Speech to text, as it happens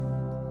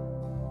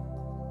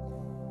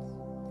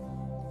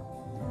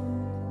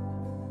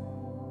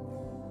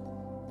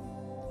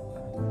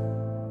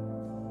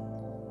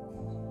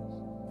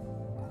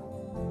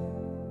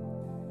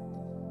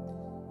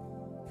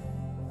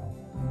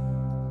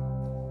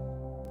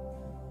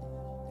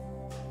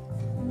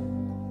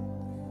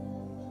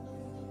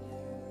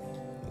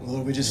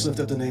Lord, we just lift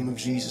up the name of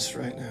Jesus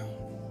right now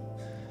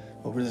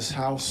over this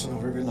house and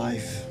over every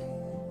life,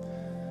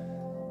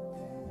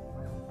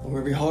 over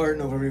every heart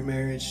and over every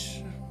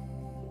marriage.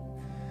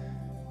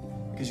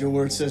 Because your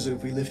word says that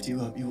if we lift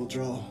you up, you will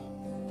draw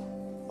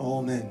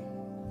all men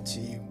to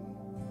you.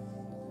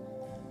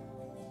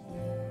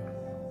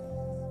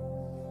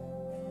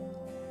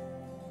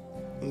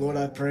 And Lord,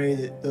 I pray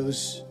that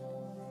those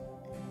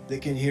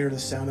that can hear the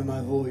sound of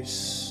my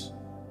voice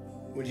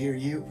would hear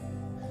you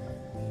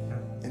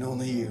and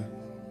only you.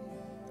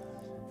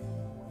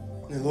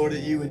 And Lord, that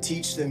you would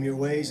teach them your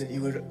ways, and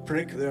you would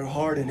prick their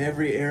heart in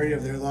every area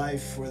of their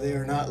life where they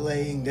are not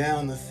laying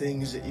down the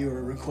things that you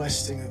are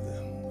requesting of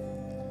them.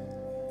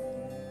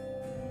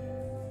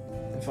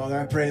 And Father,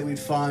 I pray that we'd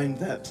find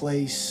that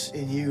place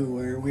in you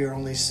where we are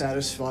only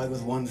satisfied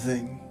with one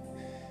thing.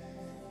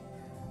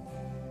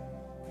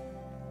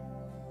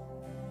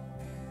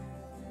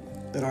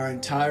 That our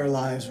entire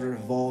lives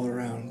revolve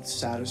around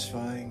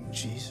satisfying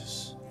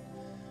Jesus.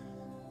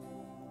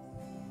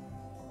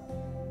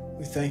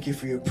 We thank you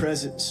for your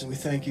presence, and we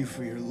thank you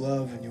for your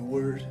love and your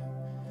word.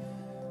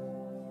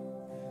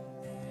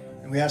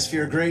 And we ask for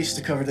your grace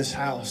to cover this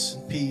house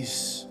and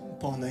peace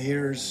upon the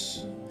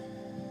hearers,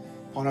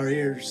 upon our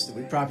ears, that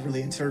we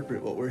properly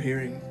interpret what we're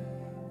hearing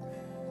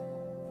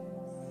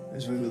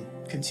as we will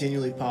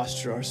continually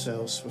posture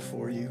ourselves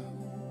before you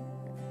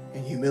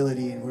in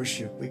humility and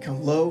worship. We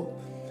come low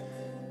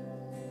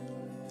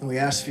and we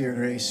ask for your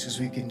grace, because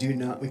we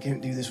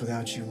can't do this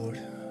without you, Lord.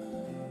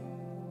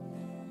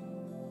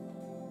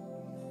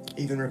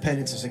 Even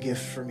repentance is a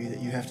gift from you that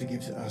you have to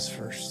give to us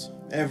first.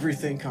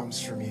 Everything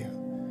comes from you.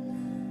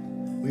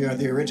 We are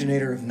the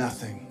originator of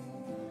nothing.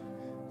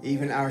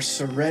 Even our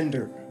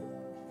surrender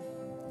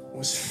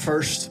was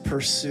first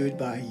pursued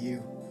by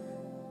you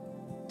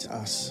to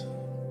us.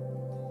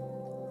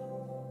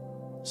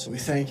 So we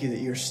thank you that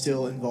you're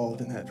still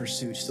involved in that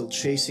pursuit, still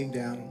chasing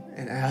down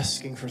and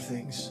asking for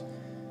things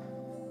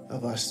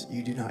of us that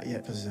you do not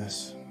yet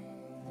possess.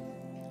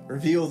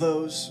 Reveal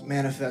those,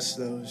 manifest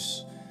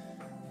those.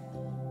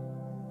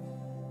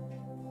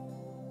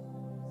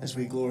 As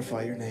we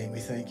glorify your name, we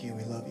thank you and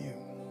we love you.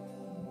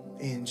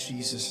 In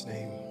Jesus'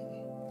 name,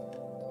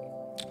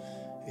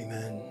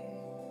 amen.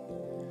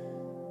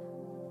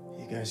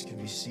 You guys can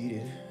be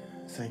seated.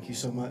 Thank you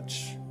so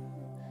much.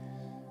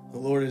 The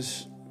Lord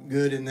is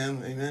good in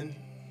them, amen.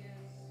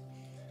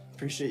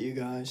 Appreciate you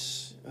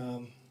guys.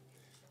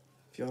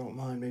 If y'all don't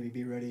mind, maybe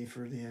be ready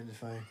for the end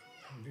if I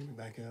bring it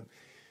back up.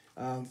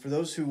 For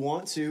those who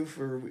want to,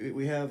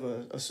 we have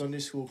a Sunday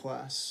school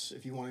class.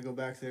 If you want to go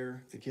back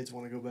there, if the kids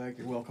want to go back,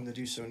 you're welcome to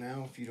do so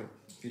now. If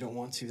you don't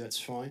want to, that's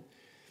fine.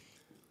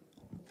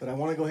 But I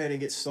want to go ahead and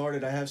get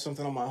started. I have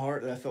something on my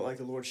heart that I felt like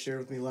the Lord shared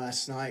with me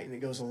last night, and it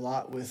goes a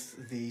lot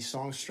with the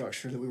song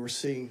structure that we were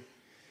singing.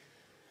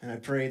 And I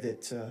pray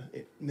that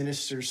it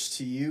ministers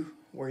to you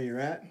where you're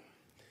at.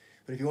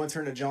 But if you want to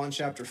turn to John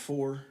chapter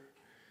 4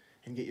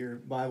 and get your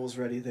Bibles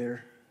ready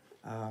there,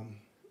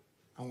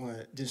 I want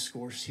to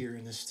discourse here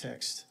in this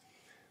text.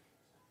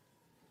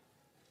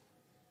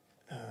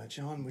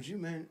 John, would you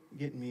mind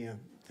getting me a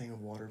thing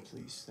of water,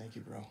 please? Thank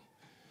you, bro.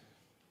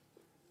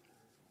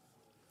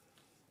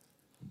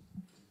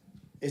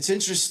 It's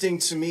interesting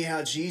to me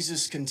how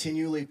Jesus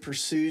continually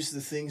pursues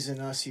the things in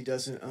us he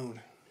doesn't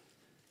own,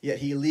 yet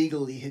he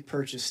legally had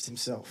purchased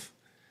himself.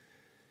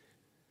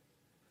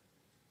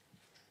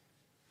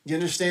 You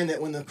understand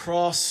that when the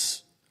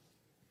cross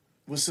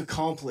was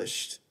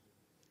accomplished,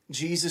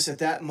 Jesus at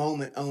that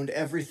moment owned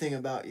everything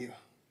about you.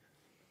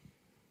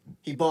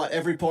 He bought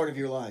every part of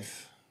your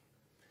life.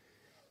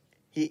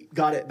 He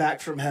got it back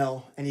from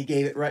hell, and he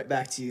gave it right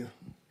back to you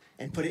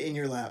and put it in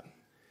your lap.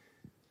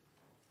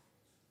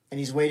 And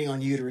he's waiting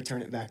on you to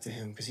return it back to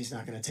him, because he's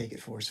not going to take it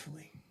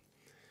forcefully.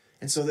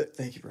 And so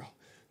thank you, bro.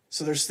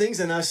 So there's things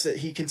in us that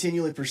he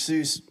continually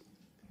pursues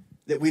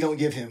that we don't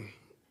give him.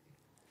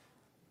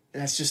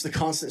 And that's just the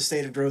constant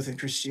state of growth in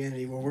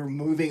Christianity, where we're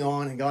moving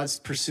on and God's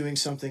pursuing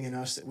something in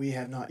us that we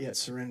have not yet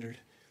surrendered.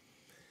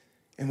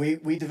 And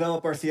we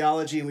develop our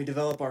theology and we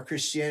develop our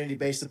Christianity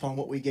based upon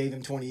what we gave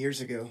him 20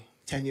 years ago,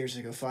 10 years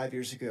ago, 5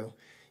 years ago,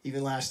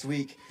 even last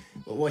week.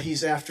 But what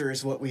he's after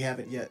is what we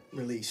haven't yet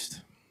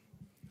released.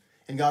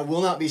 And God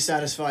will not be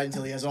satisfied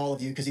until he has all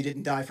of you, because he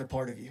didn't die for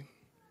part of you.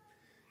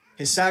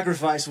 His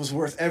sacrifice was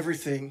worth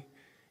everything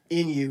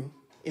in you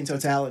in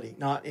totality,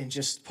 not in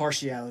just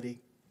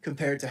partiality,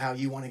 compared to how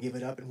you want to give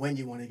it up and when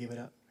you want to give it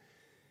up.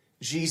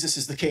 Jesus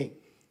is the king.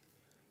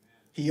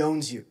 He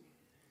owns you.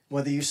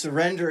 Whether you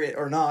surrender it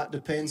or not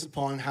depends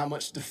upon how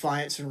much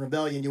defiance and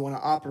rebellion you want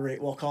to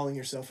operate while calling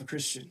yourself a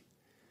Christian.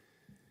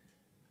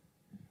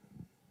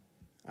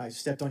 I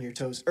stepped on your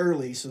toes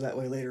early, so that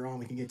way later on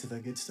we can get to the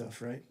good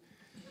stuff, right?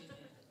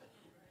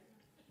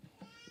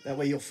 That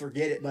way you'll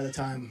forget it by the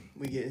time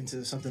we get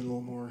into something a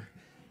little more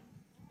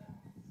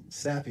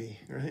sappy,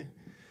 right?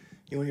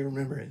 You won't even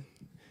remember it.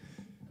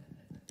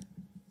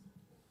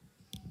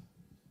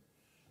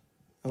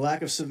 A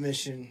lack of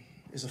submission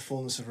is a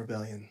fullness of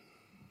rebellion.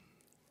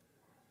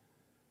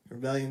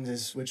 Rebellion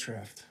is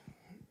witchcraft.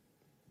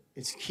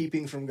 It's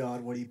keeping from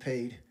God what he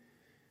paid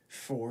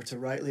to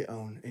rightly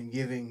own in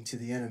giving to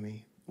the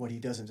enemy what he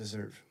doesn't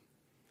deserve,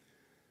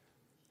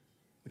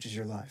 which is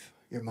your life,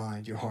 your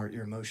mind, your heart,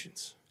 your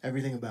emotions,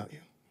 everything about you.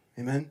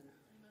 Amen?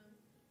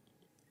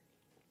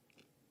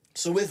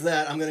 So with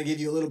that, I'm going to give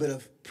you a little bit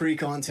of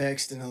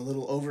pre-context and a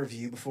little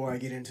overview before I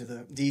get into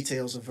the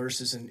details of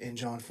verses in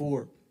John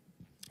 4.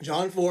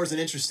 John 4 is an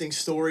interesting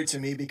story to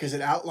me because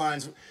it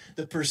outlines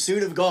the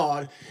pursuit of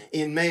God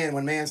in man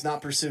when man's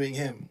not pursuing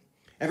him.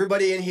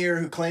 Everybody in here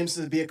who claims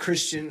to be a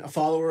Christian, a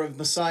follower of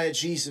Messiah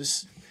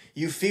Jesus,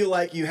 you feel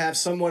like you have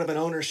somewhat of an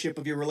ownership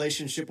of your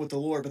relationship with the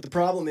Lord. But the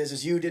problem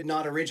is you did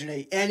not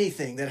originate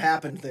anything that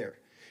happened there.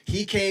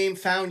 He came,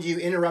 found you,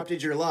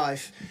 interrupted your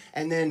life,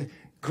 and then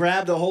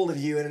grabbed a hold of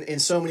you in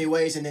so many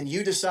ways, and then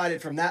you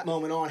decided from that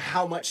moment on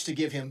how much to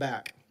give him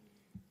back.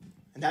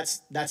 And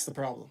that's the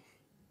problem.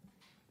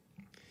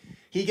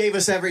 He gave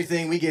us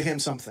everything, we give him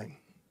something.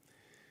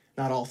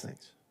 Not all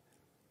things.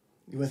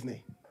 You with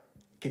me?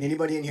 Can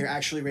anybody in here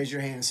actually raise your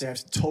hand and say,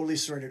 I've totally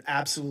surrendered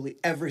absolutely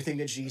everything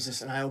to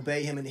Jesus, and I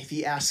obey him, and if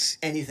he asks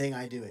anything,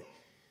 I do it?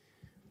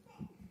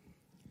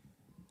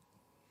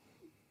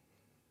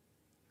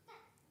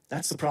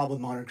 That's the problem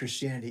with modern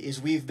Christianity,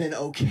 is we've been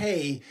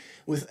okay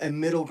with a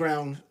middle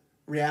ground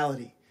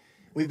reality.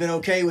 We've been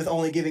okay with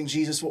only giving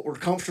Jesus what we're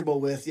comfortable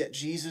with, yet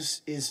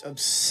Jesus is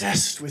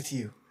obsessed with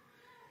you.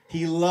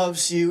 He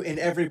loves you in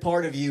every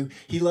part of you.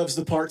 He loves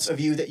the parts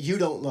of you that you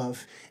don't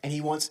love, and he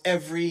wants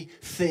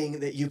everything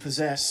that you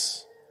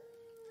possess.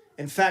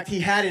 In fact,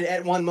 he had it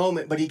at one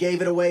moment, but he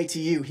gave it away to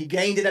you. He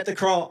gained it at the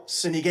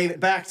cross, and he gave it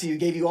back to you. He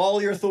gave you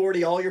all your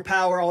authority, all your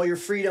power, all your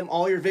freedom,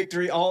 all your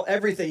victory,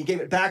 everything. He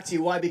gave it back to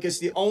you. Why? Because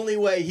the only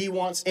way he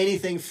wants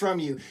anything from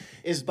you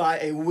is by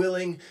a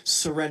willing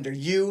surrender.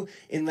 You,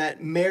 in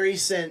that Mary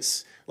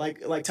sense,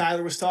 like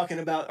Tyler was talking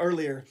about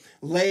earlier,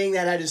 laying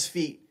that at his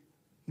feet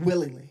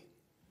willingly.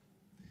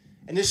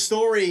 And this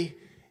story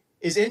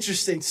is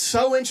interesting,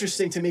 so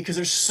interesting to me because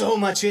there's so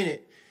much in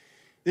it.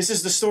 This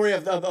is the story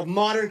of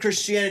modern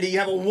Christianity. You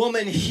have a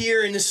woman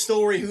here in this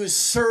story who is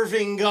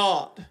serving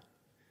God.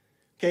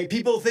 Okay,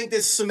 people think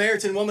this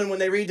Samaritan woman, when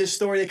they read this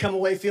story, they come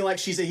away feeling like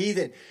she's a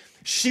heathen.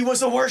 She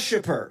was a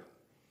worshiper.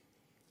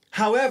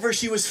 However,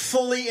 she was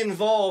fully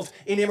involved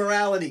in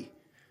immorality.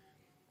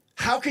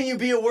 How can you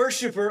be a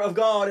worshiper of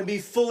God and be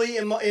fully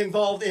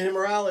involved in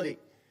immorality?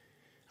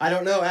 I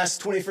don't know.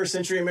 Ask 21st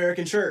century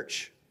American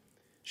church.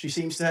 She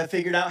seems to have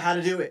figured out how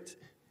to do it.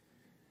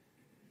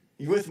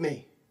 You with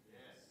me?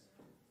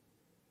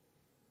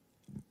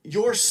 Yes.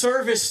 Your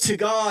service to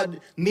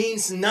God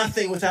means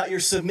nothing without your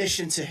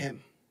submission to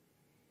him.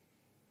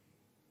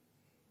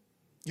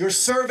 Your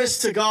service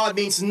to God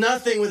means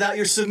nothing without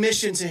your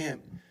submission to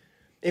him.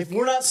 If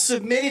we're not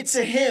submitted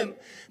to him,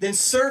 then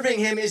serving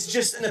him is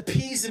just an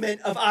appeasement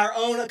of our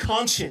own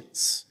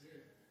conscience.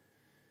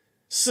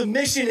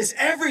 Submission is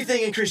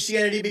everything in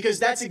Christianity because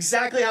that's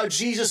exactly how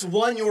Jesus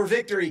won your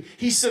victory.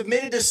 He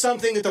submitted to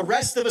something that the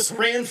rest of us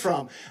ran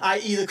from,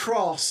 i.e. the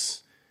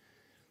cross.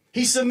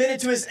 He submitted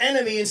to his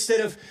enemy instead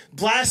of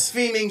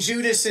blaspheming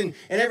Judas and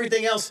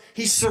everything else.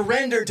 He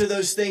surrendered to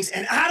those things,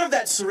 and out of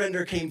that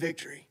surrender came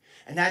victory.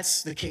 And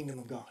that's the kingdom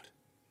of God.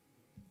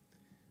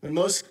 But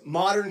most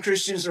modern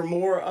Christians are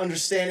more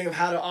understanding of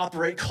how to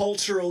operate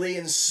culturally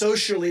and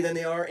socially than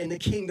they are in the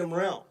kingdom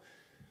realm.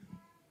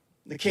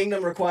 The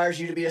kingdom requires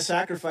you to be a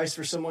sacrifice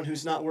for someone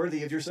who's not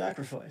worthy of your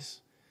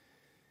sacrifice.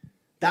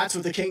 That's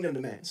what the kingdom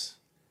demands.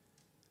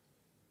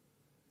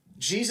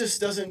 Jesus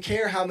doesn't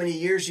care how many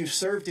years you've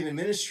served him in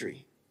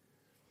ministry.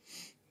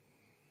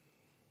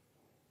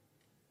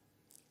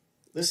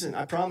 Listen,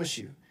 I promise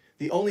you,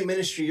 the only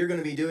ministry you're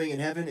going to be doing in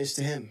heaven is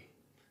to him.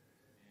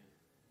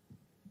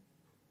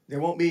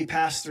 There won't be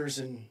pastors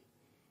and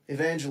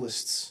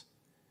evangelists,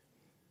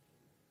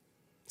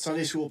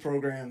 Sunday school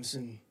programs,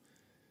 and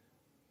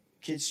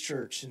kids'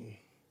 church, and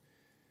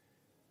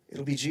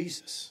it'll be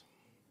Jesus.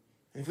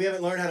 And if we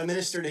haven't learned how to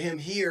minister to him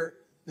here,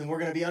 then we're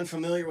going to be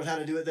unfamiliar with how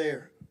to do it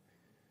there.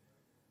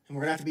 And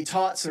we're going to have to be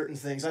taught certain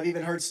things. I've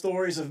even heard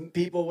stories of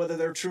people, whether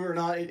they're true or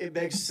not, it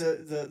begs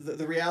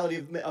the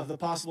reality of the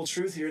possible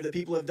truth here, that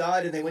people have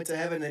died and they went to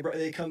heaven and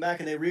they come back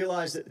and they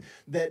realize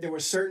that there were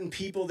certain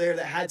people there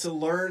that had to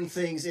learn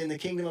things in the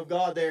kingdom of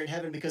God there in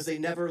heaven because they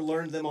never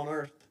learned them on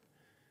earth.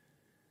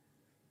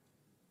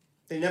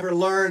 They never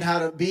learned how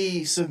to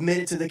be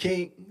submitted to the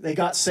king. They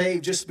got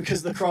saved just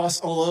because of the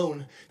cross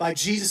alone. By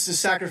Jesus'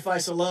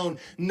 sacrifice alone.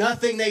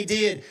 Nothing they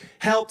did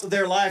helped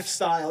their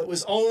lifestyle. It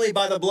was only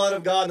by the blood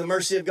of God and the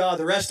mercy of God.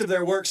 The rest of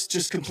their works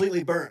just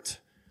completely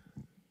burnt.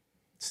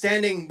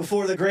 Standing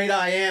before the great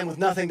I am with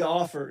nothing to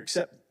offer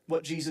except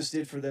what Jesus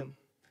did for them.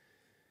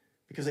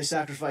 Because they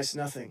sacrificed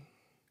nothing,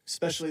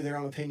 especially their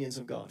own opinions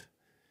of God.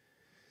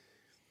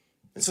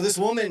 And so this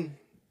woman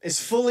is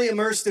fully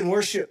immersed in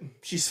worship.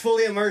 She's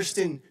fully immersed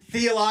in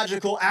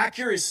theological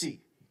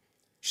accuracy.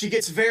 She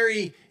gets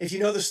very, if you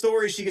know the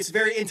story, she gets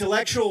very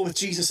intellectual with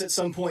Jesus at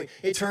some point.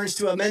 It turns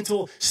to a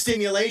mental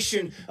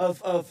stimulation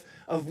of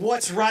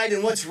what's right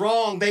and what's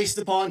wrong based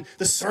upon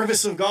the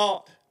service of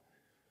God.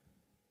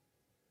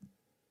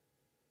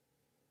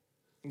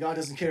 And God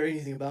doesn't care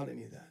anything about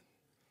any of that.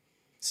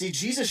 See,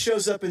 Jesus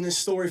shows up in this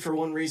story for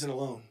one reason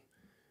alone.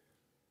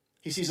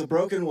 He sees a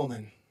broken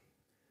woman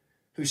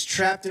who's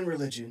trapped in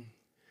religion,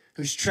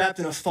 who's trapped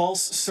in a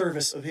false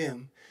service of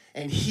him,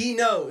 and he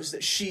knows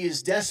that she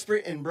is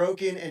desperate and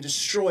broken and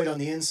destroyed on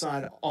the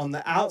inside. On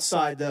the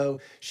outside, though,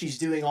 she's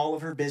doing all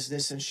of her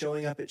business and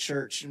showing up at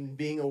church and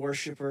being a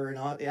worshiper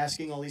and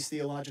asking all these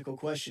theological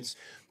questions.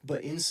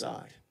 But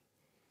inside,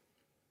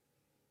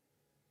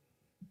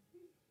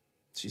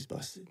 she's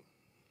busted.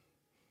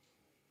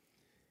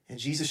 And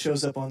Jesus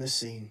shows up on this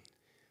scene,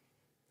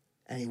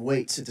 and he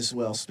waits at this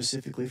well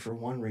specifically for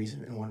one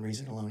reason and one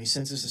reason alone. He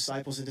sends his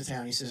disciples into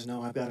town. He says,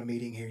 no, I've got a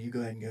meeting here. You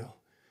go ahead and go.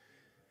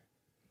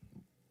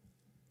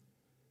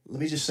 Let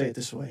me just say it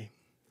this way.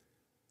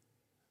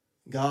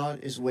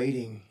 God is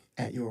waiting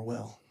at your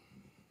well.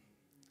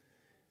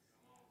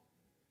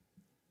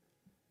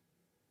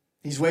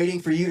 He's waiting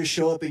for you to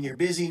show up in your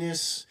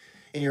busyness,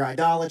 in your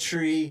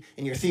idolatry,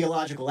 in your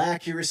theological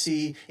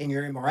accuracy, in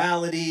your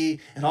immorality,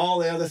 and all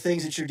the other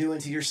things that you're doing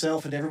to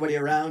yourself and everybody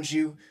around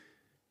you.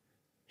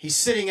 He's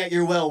sitting at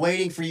your well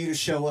waiting for you to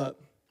show up.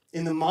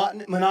 In the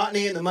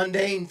monotony and the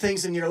mundane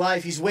things in your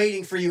life, he's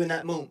waiting for you in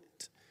that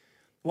moment.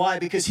 Why?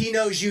 Because he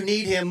knows you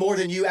need him more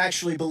than you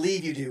actually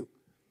believe you do.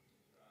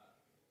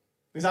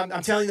 Because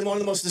I'm telling you, one of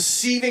the most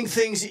deceiving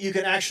things that you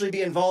can actually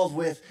be involved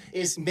with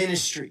is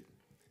ministry.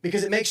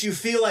 Because it makes you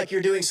feel like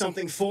you're doing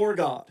something for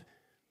God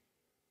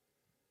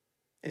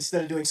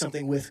instead of doing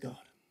something with God.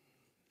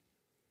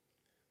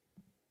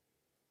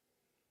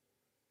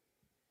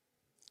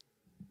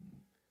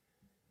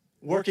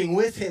 Working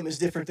with him is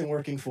different than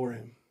working for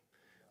him.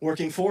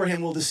 Working for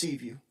him will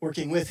deceive you.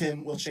 Working with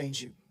him will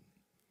change you.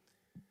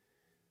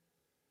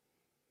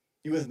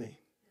 You with me?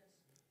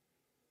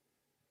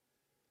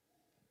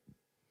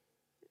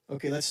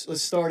 Okay, let's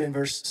start in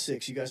verse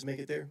 6. You guys make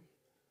it there?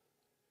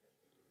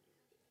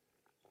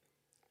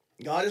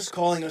 God is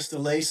calling us to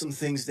lay some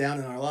things down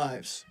in our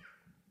lives.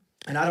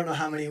 And I don't know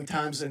how many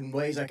times and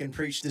ways I can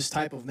preach this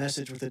type of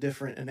message with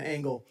an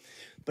angle,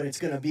 but it's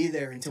going to be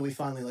there until we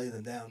finally lay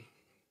them down.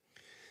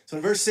 So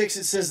in verse 6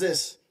 it says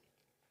this.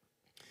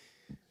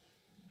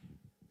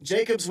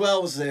 Jacob's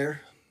well was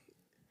there,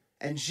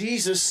 and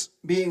Jesus,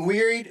 being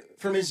wearied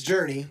from his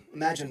journey,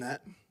 imagine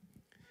that.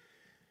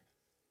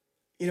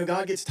 You know,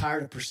 God gets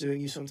tired of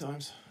pursuing you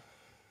sometimes.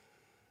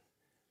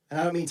 And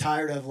I don't mean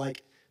tired of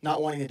like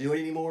not wanting to do it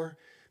anymore,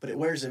 but it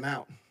wears him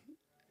out.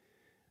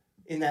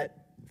 In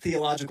that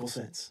theological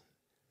sense.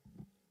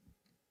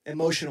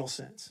 Emotional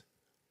sense.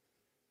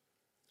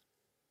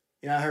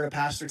 You know, I heard a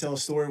pastor tell a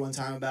story one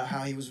time about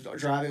how he was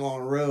driving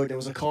along a road. There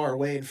was a car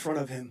way in front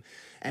of him.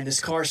 And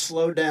this car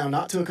slowed down,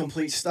 not to a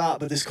complete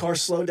stop, but this car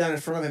slowed down in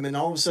front of him. And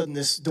all of a sudden,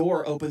 this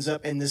door opens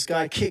up, and this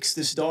guy kicks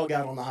this dog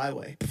out on the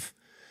highway.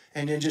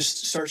 And then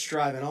just starts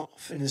driving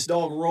off. And this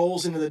dog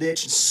rolls into the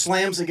ditch and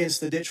slams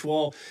against the ditch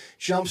wall,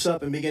 jumps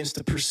up and begins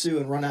to pursue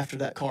and run after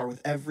that car with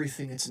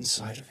everything that's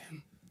inside of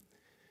him.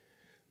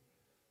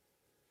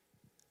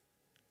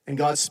 And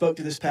God spoke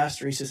to this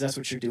pastor. He says, that's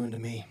what you're doing to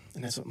me.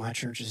 And that's what my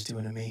church is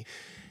doing to me.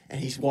 And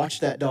he's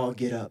watched that dog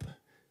get up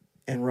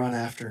and run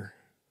after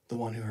the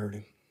one who hurt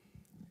him.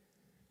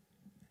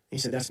 He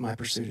said, that's my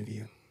pursuit of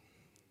you.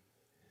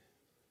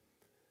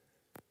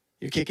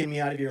 You're kicking me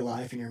out of your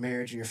life and your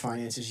marriage and your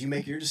finances. You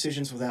make your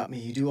decisions without me.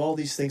 You do all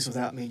these things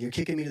without me. You're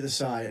kicking me to the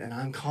side, and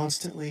I'm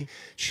constantly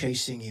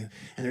chasing you.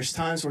 And there's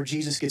times where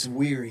Jesus gets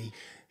weary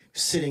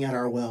sitting at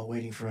our well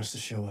waiting for us to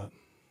show up.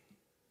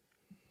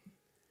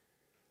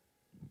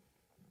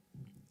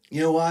 You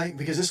know why?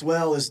 Because this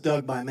well is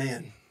dug by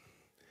man.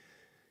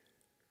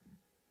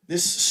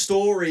 This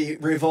story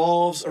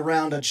revolves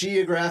around a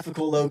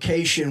geographical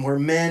location where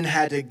men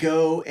had to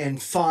go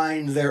and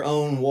find their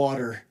own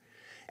water.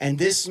 And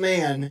this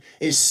man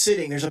is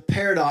sitting. There's a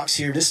paradox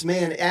here. This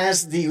man,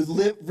 as the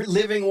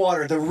living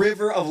water, the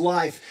river of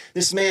life,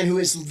 this man who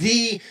is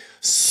the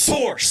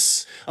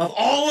source of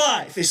all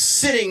life, is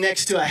sitting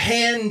next to a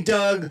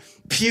hand-dug,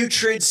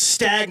 putrid,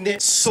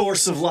 stagnant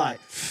source of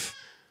life.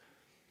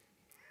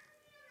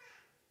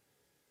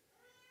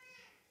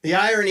 The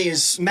irony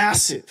is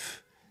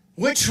massive.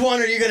 Which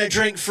one are you going to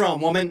drink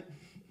from, woman?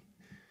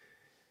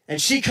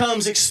 And she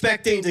comes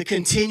expecting to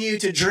continue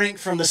to drink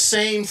from the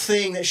same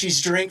thing that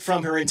she's drank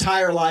from her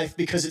entire life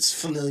because it's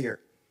familiar.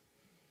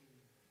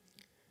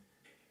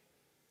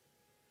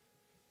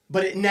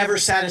 But it never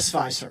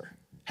satisfies her.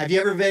 Have you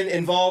ever been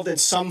involved in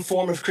some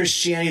form of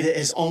Christianity that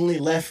has only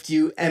left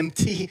you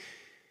empty,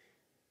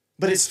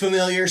 but it's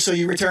familiar, so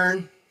you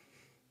return?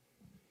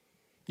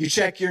 You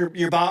check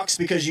your box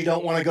because you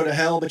don't want to go to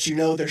hell, but you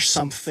know there's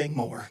something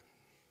more.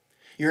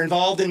 You're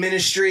involved in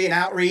ministry and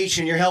outreach,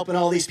 and you're helping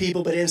all these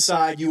people, but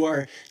inside you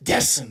are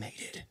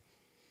decimated.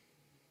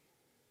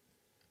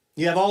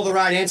 You have all the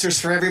right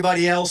answers for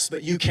everybody else,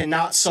 but you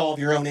cannot solve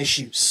your own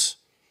issues.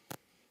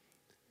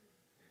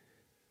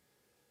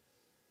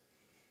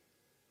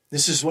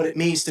 This is what it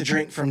means to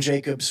drink from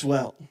Jacob's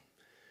well.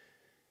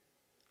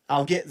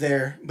 I'll get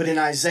there, but in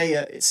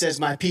Isaiah it says,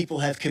 my people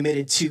have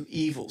committed two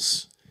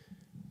evils.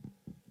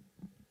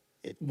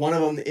 One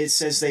of them, it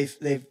says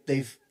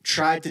they've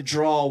tried to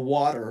draw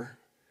water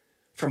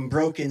from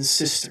broken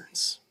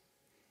cisterns.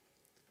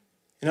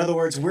 In other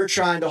words, we're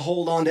trying to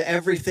hold on to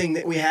everything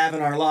that we have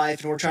in our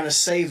life, and we're trying to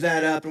save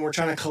that up, and we're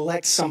trying to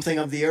collect something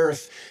of the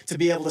earth to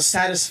be able to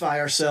satisfy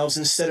ourselves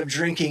instead of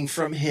drinking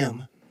from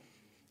him.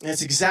 And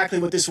that's exactly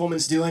what this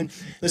woman's doing.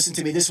 Listen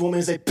to me, this woman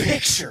is a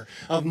picture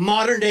of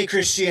modern day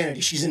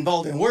Christianity. She's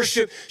involved in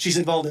worship, she's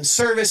involved in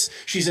service,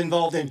 she's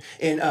involved in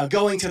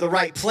going to the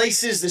right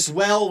places. This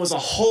well was a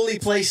holy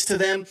place to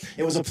them.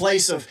 It was a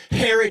place of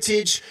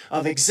heritage,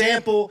 of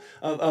example,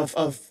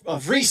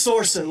 of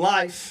resource and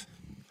life.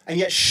 And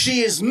yet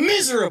she is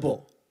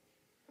miserable.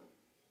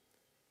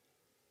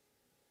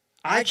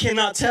 I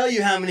cannot tell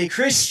you how many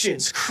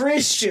Christians,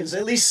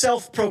 at least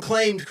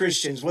self-proclaimed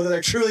Christians, whether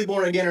they're truly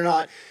born again or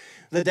not,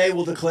 the day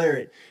will declare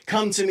it,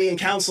 come to me in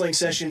counseling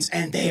sessions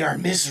and they are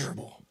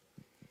miserable.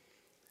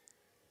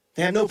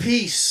 They have no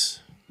peace.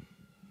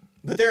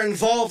 But they're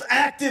involved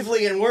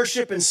actively in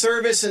worship and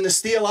service and this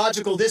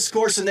theological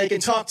discourse, and they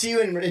can talk to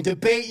you and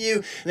debate you.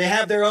 And they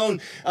have their own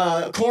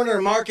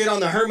corner market on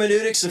the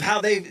hermeneutics of how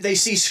they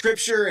see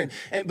Scripture,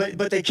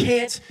 but they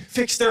can't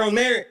fix their own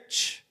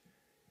marriage.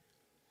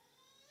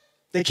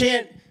 They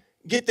can't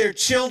get their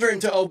children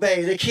to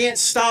obey. They can't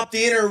stop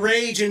the inner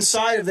rage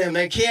inside of them.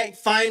 They can't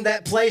find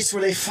that place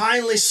where they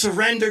finally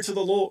surrender to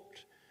the Lord.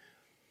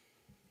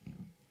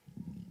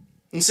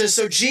 And says,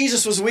 so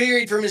Jesus was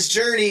wearied from his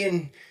journey,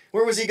 and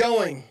where was he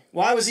going?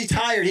 Why was he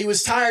tired? He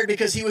was tired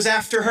because he was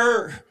after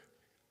her.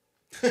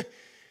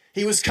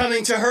 He was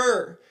coming to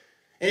her.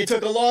 And it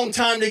took a long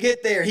time to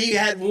get there. He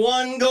had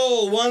one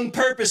goal, one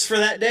purpose for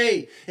that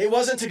day. It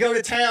wasn't to go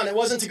to town. It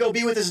wasn't to go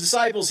be with his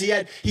disciples.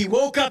 He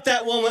woke up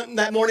that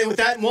morning with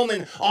that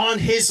woman on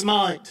his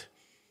mind.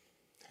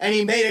 And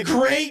he made a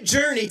great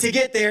journey to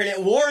get there, and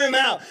it wore him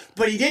out.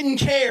 But he didn't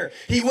care.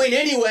 He went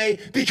anyway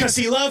because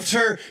he loved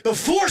her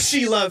before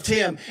she loved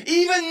him.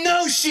 Even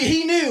though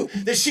he knew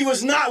that she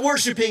was not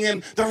worshiping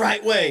him the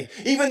right way.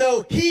 Even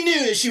though he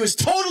knew that she was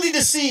totally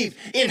deceived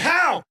in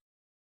how.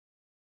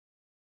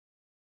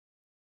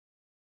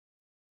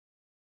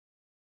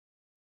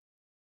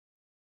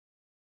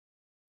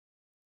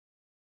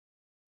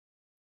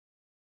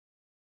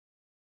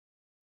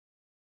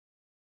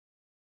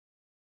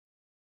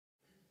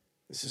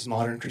 This is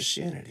modern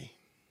Christianity.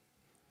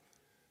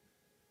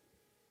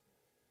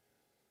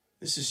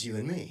 This is you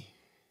and me.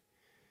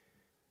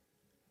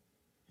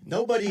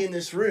 Nobody in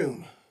this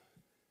room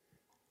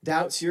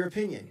doubts your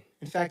opinion.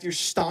 In fact, you're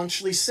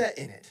staunchly set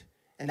in it,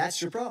 and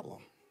that's your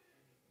problem.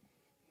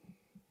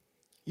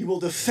 You will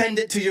defend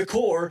it to your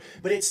core,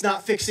 but it's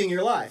not fixing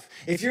your life.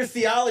 If your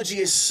theology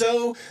is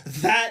so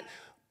that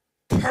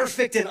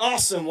perfect and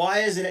awesome, why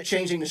isn't it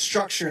changing the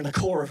structure and the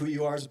core of who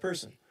you are as a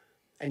person?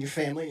 And your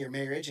family, and your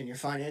marriage, and your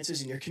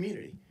finances, and your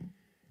community.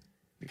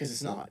 Because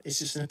it's not. It's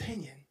just an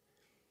opinion.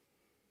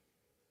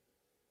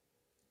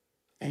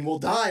 And we'll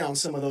die on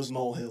some of those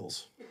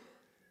molehills.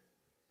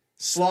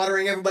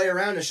 Slaughtering everybody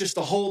around us just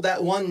to hold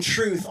that one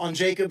truth on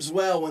Jacob's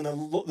well when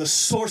the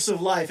source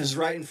of life is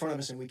right in front of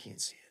us and we can't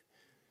see it.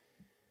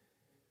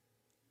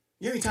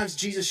 You know how many times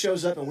Jesus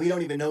shows up and we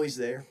don't even know he's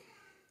there?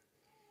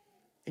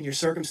 In your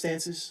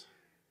circumstances?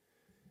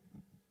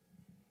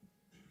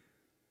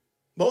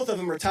 Both of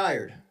them are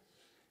tired.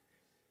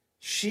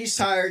 She's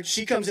tired.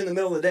 She comes in the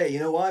middle of the day. You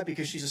know why?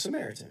 Because she's a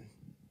Samaritan.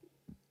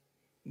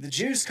 The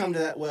Jews come to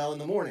that well in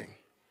the morning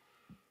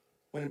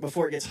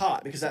before it gets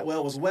hot, because that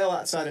well was well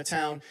outside of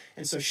town.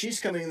 And so she's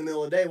coming in the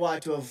middle of the day. Why?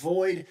 To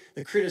avoid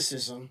the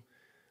criticism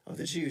of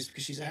the Jews,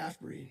 because she's a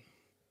half-breed.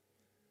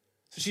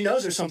 So she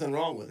knows there's something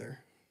wrong with her.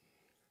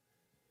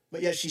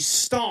 But yet she's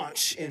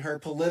staunch in her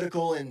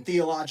political and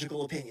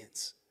theological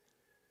opinions.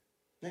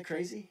 Isn't that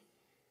crazy?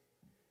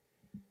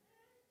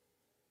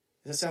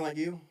 Does that sound like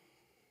you?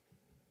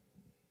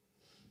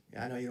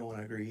 Yeah, I know you don't want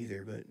to agree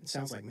either, but it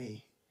sounds like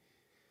me.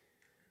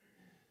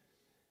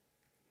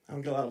 I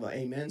don't get a lot of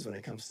amens when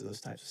it comes to those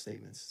types of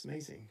statements. It's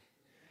amazing.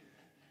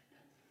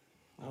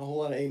 Not a whole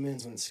lot of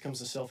amens when it comes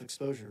to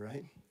self-exposure,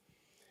 right?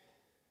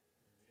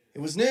 It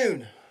was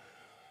noon.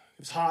 It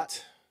was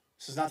hot.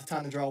 This is not the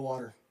time to draw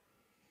water.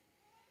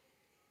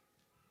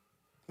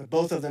 But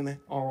both of them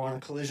are on a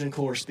collision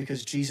course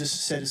because Jesus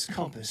set his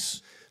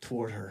compass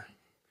toward her.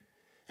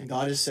 And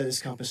God has set his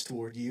compass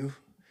toward you.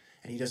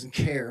 And he doesn't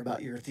care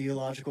about your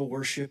theological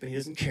worship, and he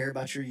doesn't care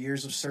about your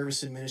years of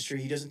service in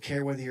ministry. He doesn't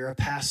care whether you're a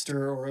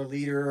pastor or a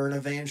leader or an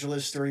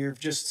evangelist or you're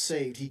just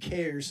saved. He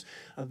cares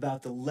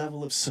about the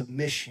level of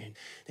submission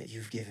that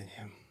you've given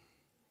him.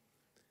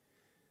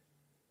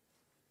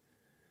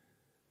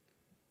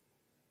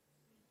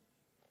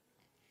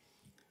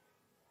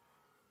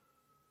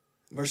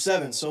 Verse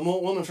 7, so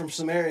a woman from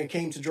Samaria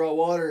came to draw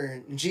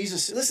water, and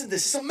Jesus, listen,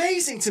 this is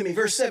amazing to me.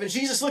 Verse 7,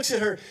 Jesus looks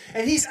at her,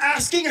 and he's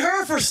asking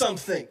her for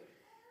something.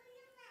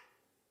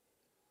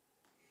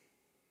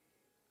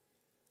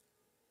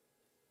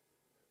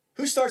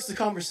 Who starts the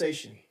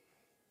conversation?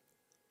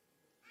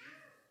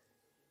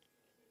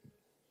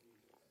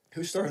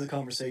 Who started the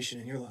conversation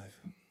in your life?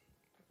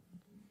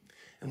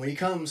 And when he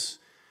comes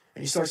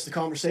and he starts the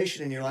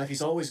conversation in your life,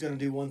 he's always going to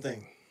do one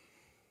thing.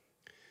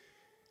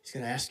 He's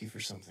going to ask you for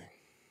something.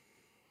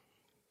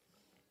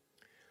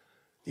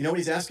 You know what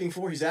he's asking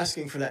for? He's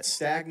asking for that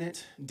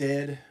stagnant,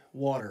 dead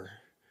water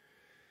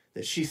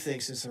that she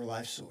thinks is her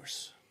life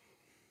source.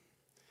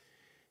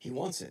 He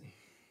wants it.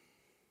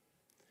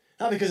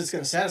 Not because it's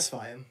going to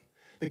satisfy him,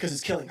 because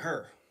it's killing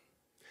her.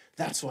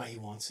 That's why he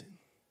wants it.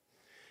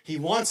 He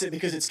wants it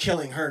because it's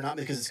killing her, not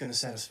because it's going to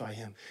satisfy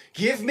him.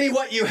 Give me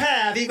what you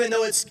have, even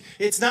though it's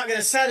not going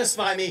to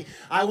satisfy me.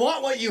 I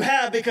want what you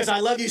have because I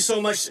love you so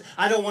much,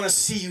 I don't want to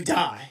see you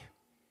die.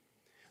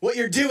 What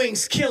you're doing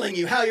is killing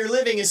you. How you're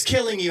living is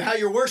killing you. How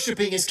you're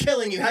worshiping is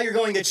killing you. How you're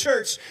going to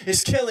church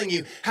is killing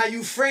you. How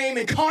you frame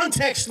and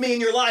context me in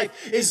your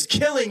life is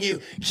killing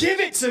you. Give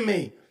it to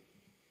me.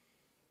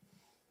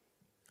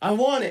 I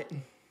want it.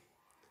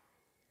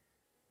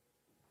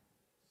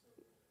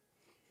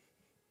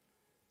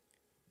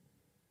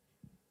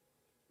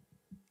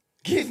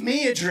 Give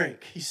me a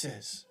drink, he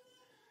says.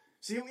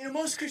 See,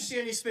 most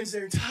Christianity spends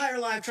their entire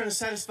life trying to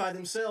satisfy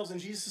themselves,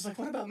 and Jesus is like,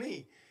 what about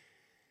me?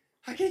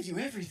 I gave you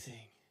everything.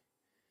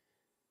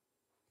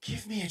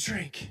 Give me a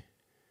drink.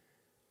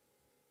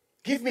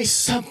 Give me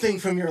something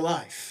from your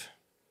life.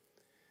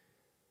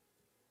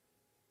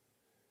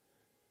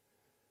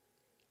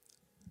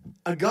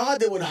 A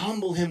God that would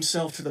humble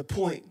himself to the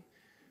point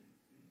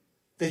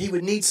that he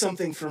would need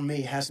something from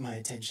me has my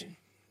attention.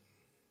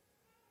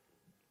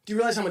 Do you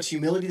realize how much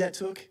humility that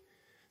took?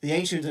 The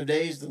Ancient of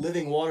Days, the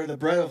living water, the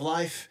bread of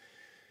life,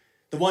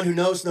 the one who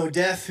knows no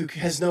death, who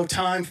has no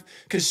time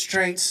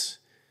constraints,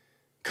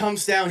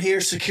 comes down here,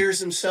 secures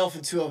himself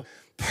into a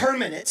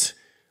permanent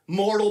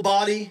mortal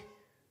body,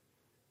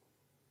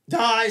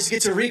 dies,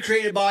 gets a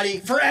recreated body,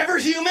 forever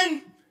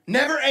human,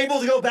 never able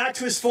to go back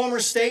to his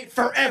former state,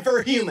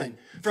 forever human.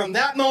 From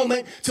that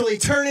moment till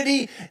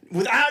eternity,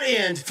 without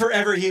end,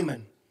 forever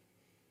human.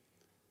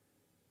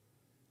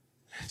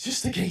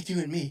 Just to gain you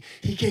and me,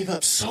 he gave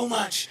up so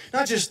much,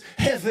 not just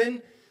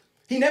heaven.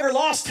 He never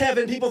lost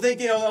heaven. People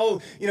think,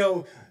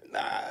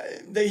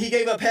 that he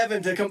gave up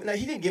heaven to come. No,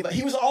 he didn't give up.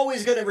 He was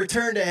always going to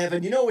return to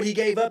heaven. You know what he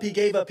gave up? He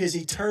gave up his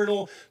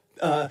eternal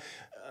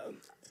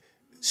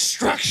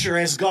structure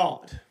as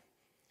God.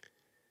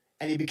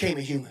 And he became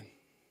a human.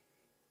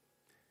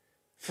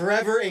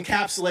 Forever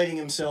encapsulating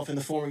himself in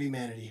the form of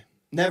humanity.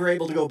 Never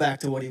able to go back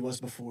to what he was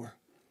before.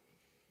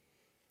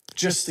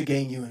 Just to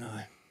gain you and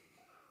I.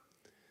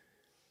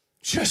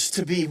 Just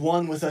to be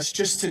one with us,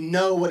 just to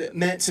know what it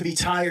meant to be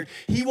tired.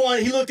 He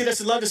looked at us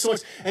and loved us so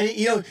much.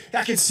 And,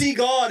 I can see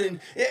God in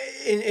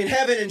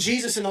heaven and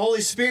Jesus and the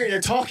Holy Spirit. And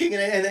they're talking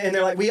and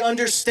they're like, we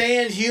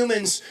understand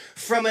humans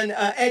from an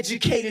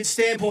educated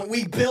standpoint.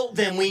 We built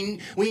them.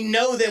 We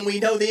know them. We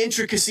know the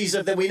intricacies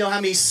of them. We know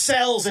how many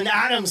cells and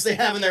atoms they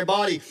have in their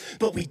body.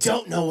 But we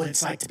don't know what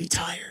it's like to be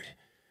tired.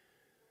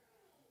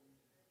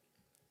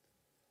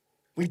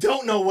 We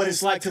don't know what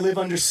it's like to live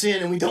under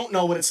sin. And we don't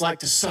know what it's like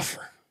to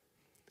suffer.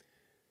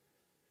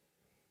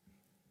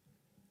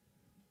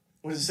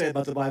 What does it say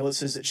about the Bible? It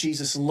says that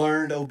Jesus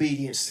learned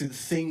obedience through the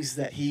things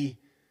that he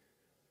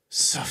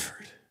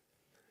suffered.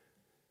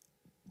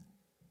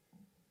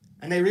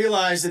 And they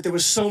realized that there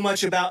was so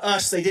much about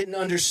us they didn't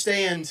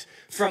understand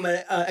from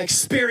an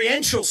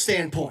experiential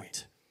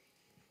standpoint,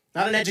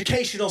 not an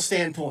educational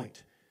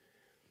standpoint.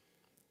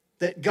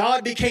 That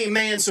God became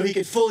man so he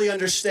could fully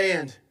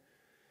understand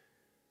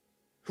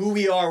who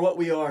we are, what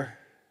we are,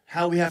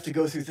 how we have to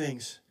go through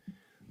things.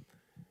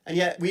 And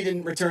yet we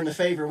didn't return the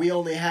favor. We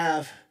only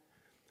have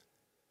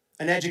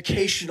an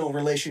educational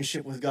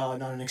relationship with God,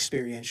 not an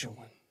experiential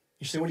one.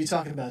 You say, what are you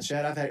talking about,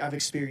 Chad? I've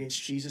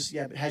experienced Jesus.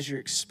 Yeah, but has your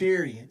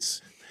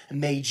experience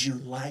made you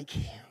like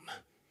him?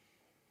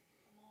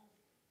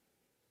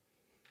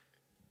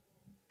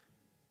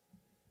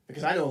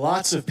 Because I know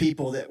lots of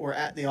people that were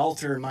at the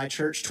altar in my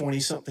church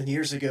 20-something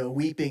years ago,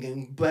 weeping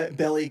and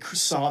belly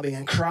sobbing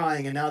and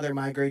crying, and now they're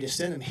my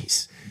greatest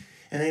enemies.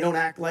 And they don't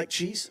act like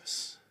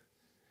Jesus.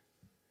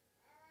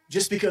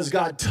 Just because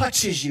God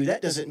touches you,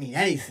 that doesn't mean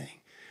anything.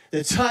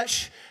 The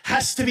touch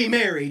has to be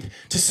married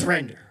to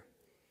surrender.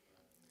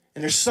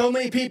 And there's so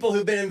many people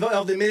who've been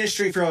involved in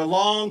ministry for a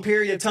long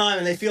period of time,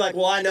 and they feel like,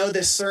 well, I know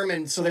this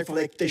sermon, so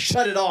therefore they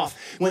shut it off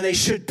when they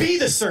should be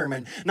the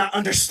sermon, not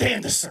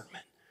understand the sermon.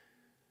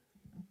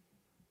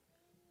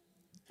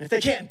 And if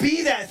they can't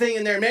be that thing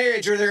in their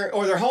marriage or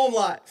their home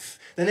life,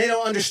 then they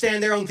don't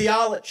understand their own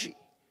theology.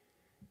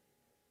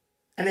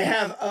 And they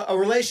have a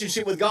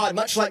relationship with God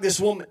much like this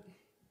woman.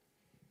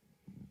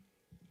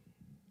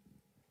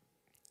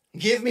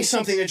 Give me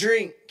something to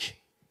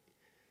drink.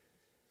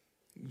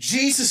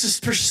 Jesus is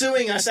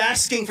pursuing us,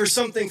 asking for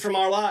something from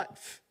our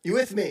life. You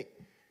with me?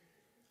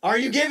 Are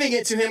you giving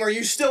it to him? Or are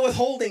you still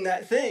withholding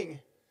that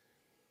thing?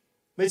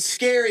 It's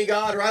scary,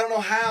 God, or I don't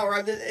know how, or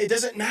it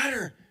doesn't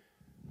matter.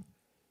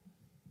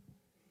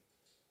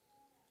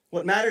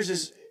 What matters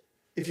is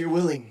if you're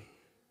willing.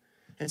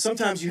 And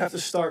sometimes you have to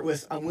start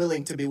with, I'm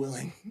willing to be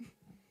willing.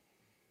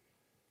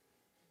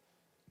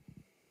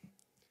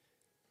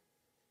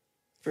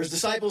 For his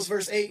disciples,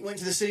 verse 8, went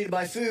to the city to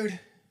buy food.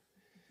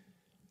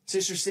 It's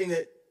interesting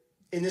that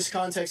in this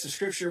context of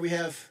Scripture, we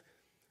have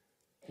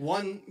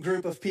one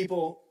group of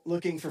people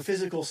looking for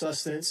physical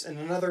sustenance and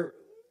another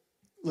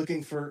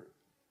looking for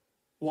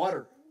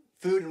water,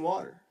 food and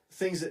water,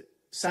 things that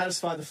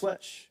satisfy the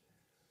flesh.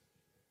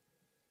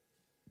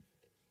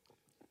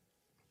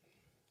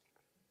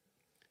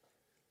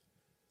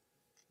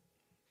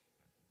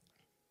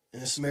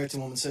 And the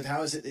Samaritan woman said,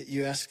 how is it that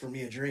you ask for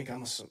me a drink?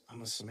 I'm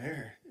a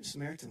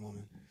Samaritan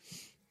woman.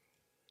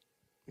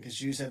 Because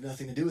Jews have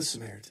nothing to do with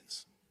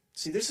Samaritans.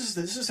 See, this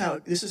is how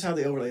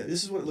they overlay it.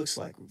 This is what it looks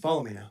like.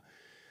 Follow me now.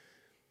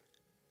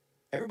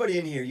 Everybody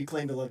in here, you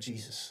claim to love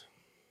Jesus.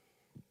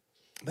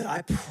 But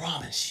I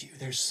promise you,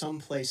 there's some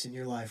place in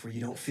your life where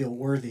you don't feel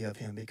worthy of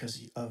him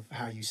because of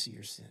how you see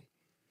your sin.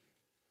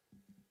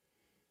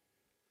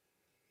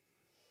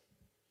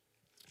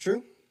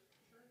 True?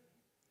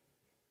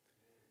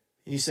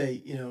 And you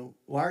say,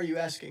 why are you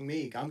asking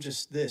me? I'm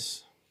just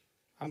this.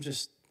 I'm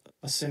just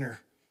a sinner.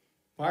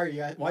 Why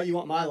do you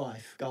want my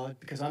life, God?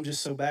 Because I'm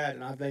just so bad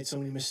and I've made so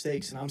many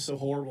mistakes and I'm so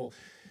horrible.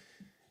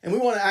 And we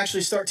want to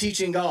actually start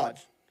teaching God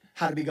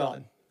how to be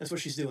God. That's what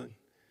she's doing.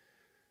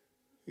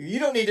 You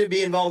don't need to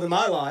be involved in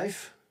my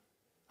life.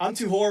 I'm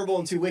too horrible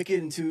and too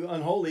wicked and too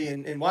unholy.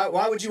 And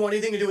why would you want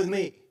anything to do with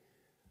me?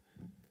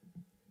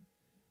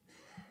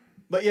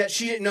 But yet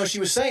she didn't know she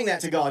was saying that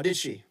to God, did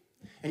she?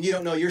 And you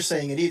don't know you're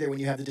saying it either when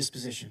you have the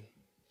disposition.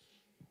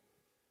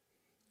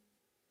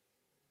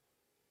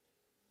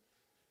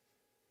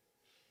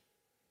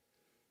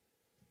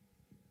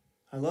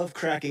 I love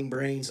cracking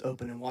brains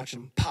open and watch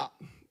them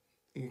pop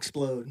and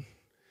explode.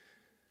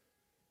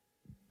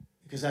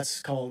 Because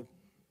that's called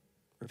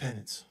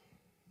repentance.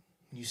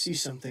 When you see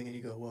something and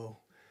you go, whoa,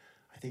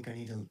 I think I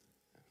need to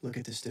look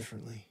at this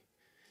differently.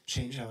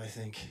 Change how I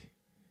think.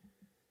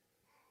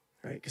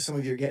 Right? Because some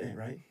of you are getting it,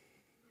 right?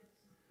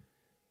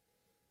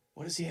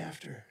 What is he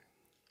after?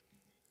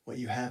 What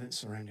you haven't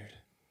surrendered.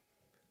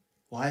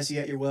 Why is he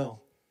at your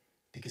well?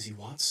 Because he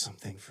wants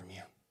something from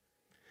you.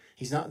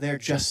 He's not there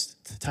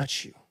just to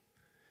touch you.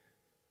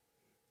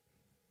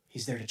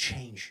 He's there to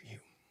change you.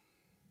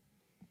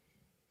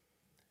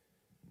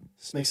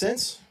 Does this make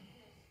sense?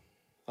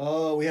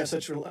 Oh, we have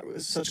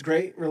such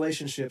great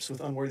relationships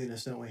with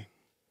unworthiness, don't we?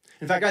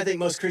 In fact, I think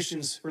most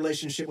Christians'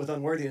 relationship with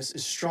unworthiness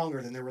is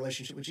stronger than their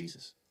relationship with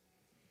Jesus.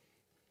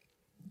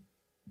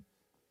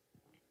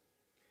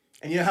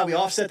 And you know how we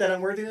offset that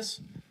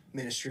unworthiness?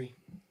 Ministry.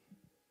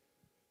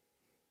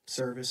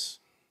 Service.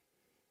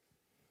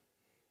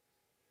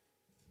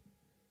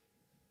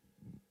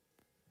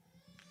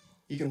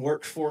 You can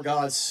work for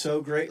God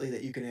so greatly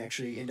that you can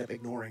actually end up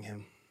ignoring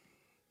him.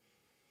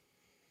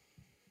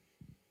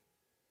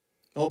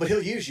 Oh, but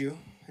he'll use you,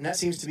 and that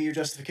seems to be your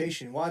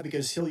justification. Why?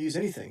 Because he'll use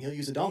anything. He'll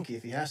use a donkey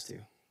if he has to.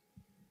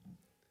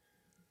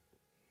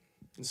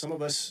 And some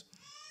of us,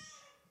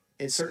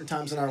 at certain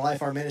times in our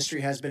life, our ministry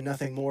has been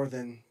nothing more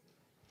than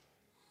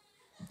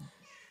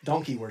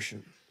donkey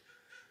worship.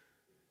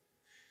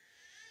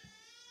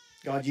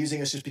 God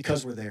using us just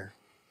because we're there.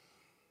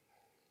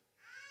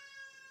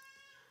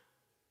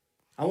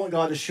 I want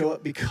God to show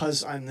up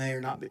because I'm there,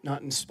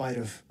 not in spite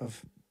of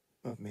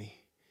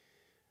me.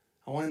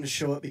 I want him to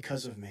show up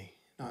because of me,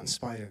 not in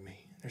spite of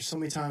me. There's so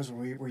many times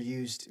where we're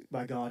used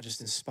by God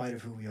just in spite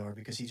of who we are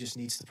because he just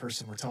needs the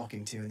person we're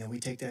talking to, and then we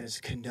take that as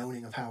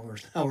condoning of how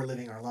we're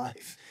living our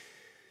life.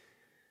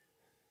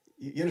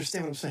 You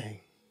understand what I'm saying?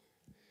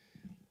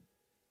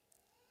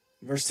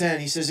 Verse 10,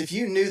 he says, if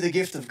you knew the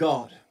gift of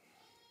God.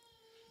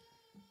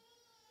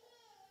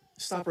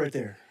 Stop right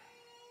there.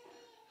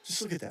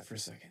 Just look at that for a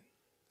second.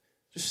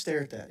 Just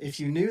stare at that. If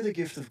you knew the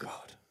gift of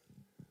God.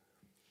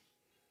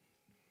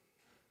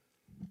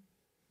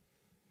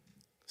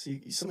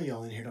 See, some of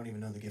y'all in here don't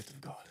even know the gift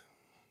of God.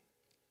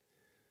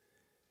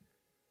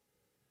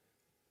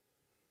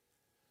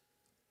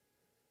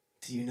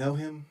 Do you know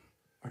him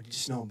or do you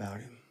just know about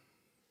him?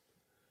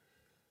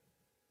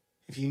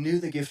 If you knew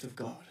the gift of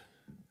God,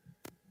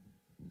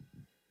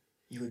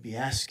 you would be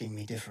asking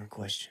me different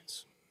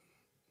questions.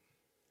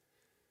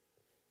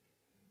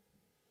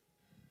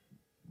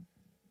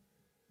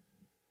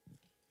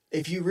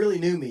 If you really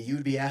knew me, you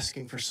would be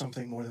asking for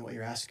something more than what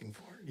you're asking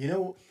for. You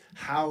know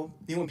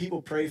when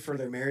people pray for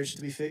their marriage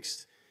to be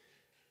fixed,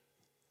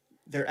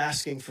 they're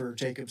asking for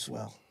Jacob's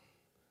well.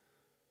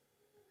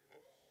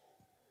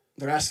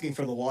 They're asking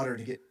for the water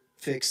to get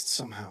fixed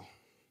somehow.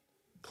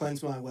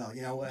 Cleanse my well.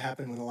 You know what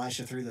happened when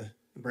Elisha threw the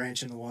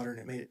branch in the water and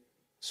it made it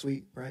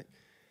sweet, right?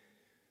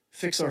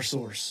 Fix our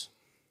source.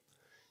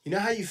 You know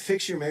how you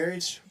fix your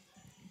marriage?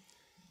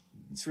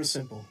 It's real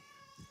simple.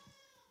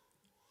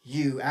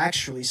 You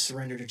actually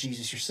surrender to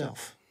Jesus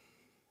yourself.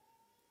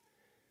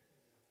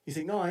 You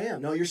think, no, I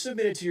am. No, you're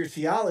submitted to your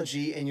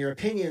theology and your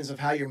opinions of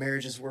how your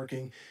marriage is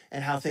working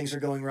and how things are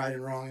going right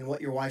and wrong and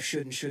what your wife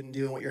should and shouldn't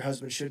do and what your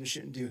husband should and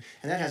shouldn't do.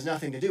 And that has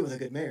nothing to do with a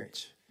good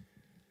marriage.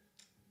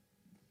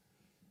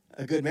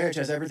 A good marriage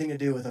has everything to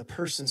do with a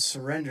person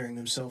surrendering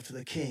themselves to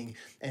the King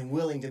and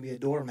willing to be a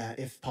doormat,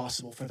 if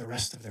possible, for the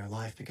rest of their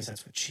life, because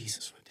that's what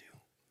Jesus would do.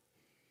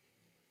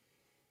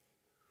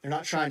 They're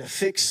not trying to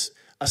fix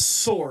a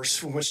source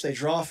from which they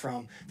draw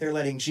from. They're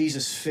letting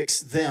Jesus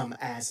fix them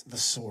as the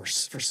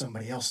source for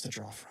somebody else to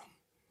draw from.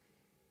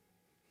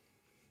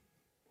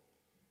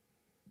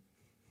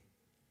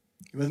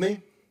 You with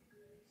me?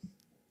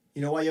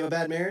 You know why you have a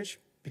bad marriage?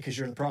 Because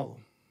you're the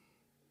problem.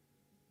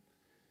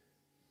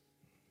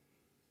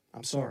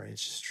 I'm sorry,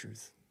 it's just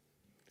truth.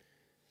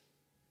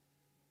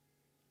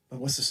 But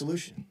what's the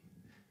solution?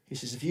 He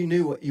says, if you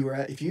knew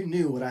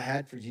what I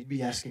had for you, you'd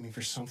be asking me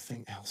for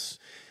something else.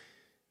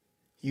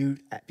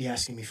 You'd be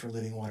asking me for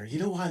living water. You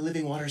know why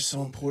living water is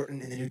so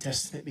important in the New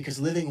Testament? Because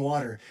living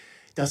water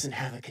doesn't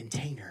have a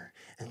container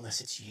unless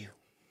it's you.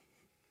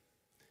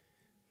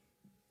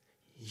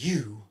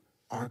 You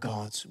are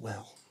God's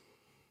well.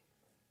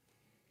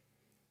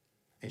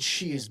 And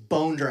she is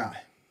bone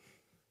dry.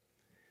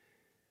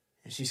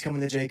 And she's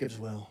coming to Jacob's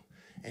well.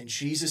 And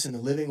Jesus in the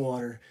living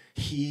water,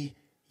 he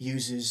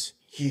uses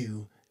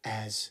you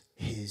as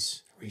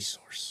his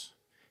resource.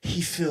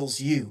 He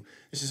fills you.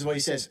 This is what he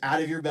says,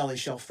 out of your belly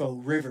shall flow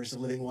rivers of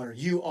living water.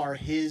 You are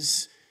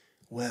his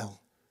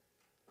well.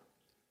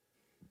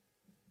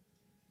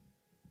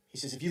 He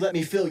says, if you let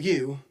me fill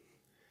you,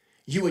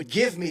 you would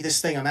give me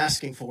this thing I'm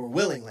asking for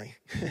willingly.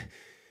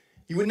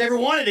 You would never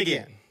want it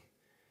again.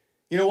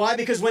 You know why?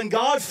 Because when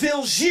God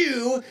fills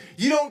you,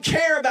 you don't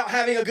care about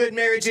having a good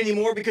marriage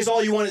anymore because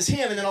all you want is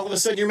him, and then all of a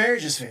sudden your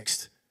marriage is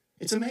fixed.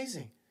 It's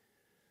amazing.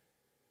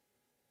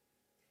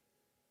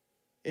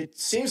 It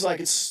seems like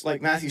it's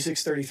like Matthew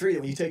 6:33,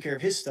 that when you take care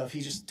of his stuff,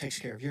 he just takes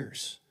care of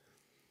yours.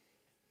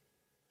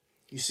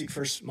 You seek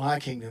first my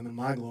kingdom and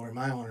my glory,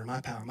 my honor,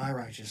 my power, my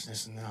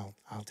righteousness, and then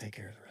I'll take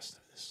care of the rest of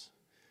this.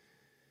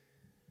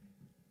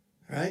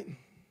 Right?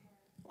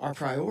 Our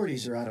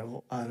priorities are out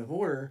of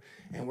order,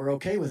 and we're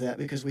okay with that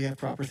because we have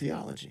proper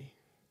theology.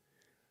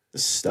 The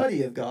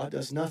study of God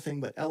does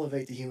nothing but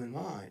elevate the human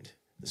mind.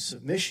 The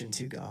submission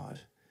to God,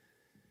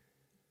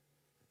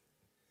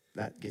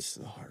 that gets to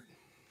the heart.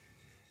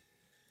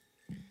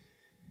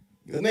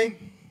 You with me?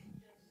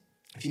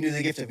 If you knew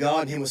the gift of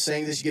God and him was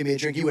saying this, you give me a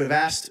drink, you would have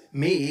asked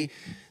me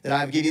that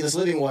I would give you this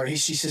living water.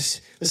 She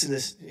says, listen to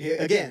this.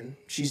 Again,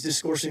 she's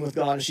discoursing with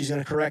God and she's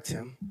going to correct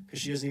him because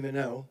she doesn't even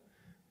know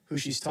who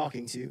she's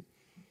talking to.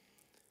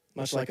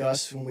 Much like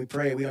us, when we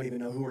pray, we don't even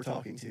know who we're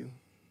talking to.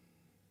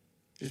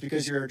 Just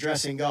because you're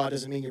addressing God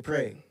doesn't mean you're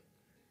praying.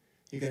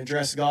 You can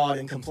address God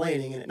in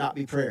complaining and it not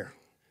be prayer.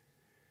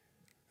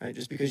 Right?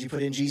 Just because you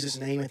put in Jesus'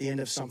 name at the end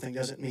of something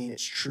doesn't mean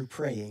it's true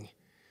praying.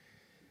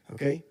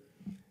 Okay?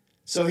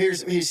 So he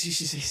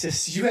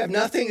says, you have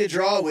nothing to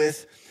draw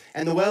with,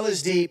 and the well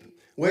is deep.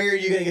 Where are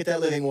you going to get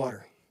that living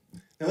water?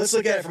 Now let's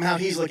look at it from how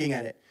he's looking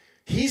at it.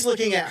 He's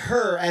looking at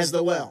her as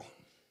the well.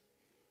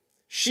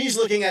 She's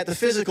looking at the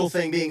physical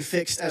thing being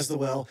fixed as the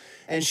well.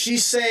 And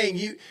she's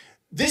saying,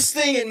 this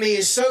thing in me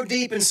is so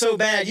deep and so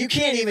bad, you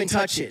can't even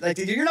touch it. Like,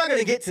 you're not going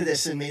to get to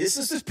this in me.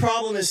 This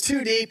problem is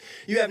too deep.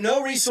 You have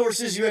no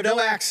resources. You have no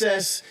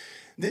access.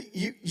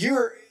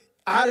 You're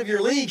out of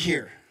your league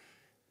here.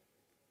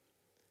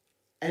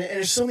 And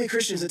there's so many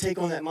Christians that take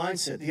on that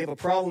mindset. You have a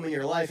problem in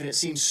your life, and it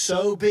seems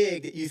so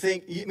big that you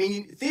think,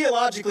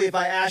 theologically, if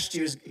I asked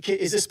you,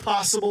 is this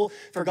possible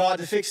for God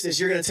to fix this?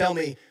 You're going to tell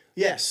me,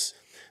 yes.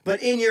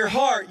 But in your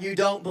heart, you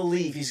don't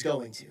believe he's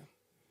going to.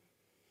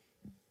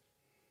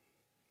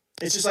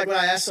 It's just like when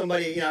I ask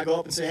somebody, I go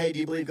up and say, hey, do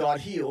you believe God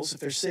heals if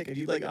they're sick? Do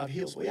you believe God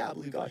heals? Well, yeah, I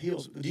believe God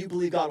heals. Do you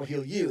believe God will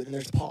heal you? And then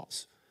there's a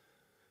pause.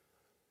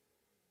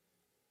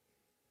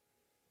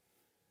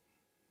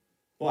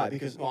 Why?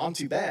 Because, I'm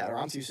too bad, or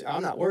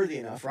I'm not worthy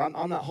enough, or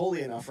I'm not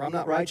holy enough, or I'm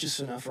not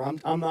righteous enough, or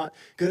I'm not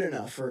good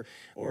enough, or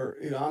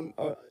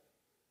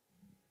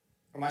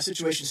my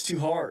situation's too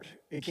hard.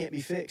 It can't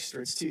be fixed,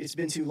 or it's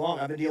been too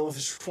long. I've been dealing with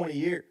this for 20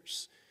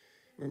 years.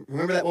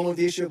 Remember that woman with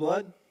the issue of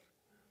blood?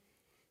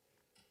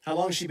 How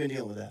long has she been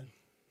dealing with that?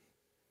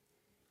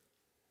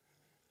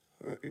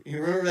 You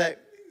remember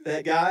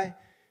that guy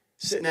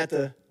sitting at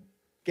the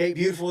gate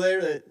beautiful there,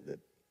 the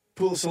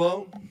pool of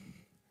Siloam?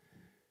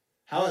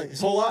 How long? His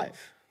whole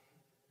life.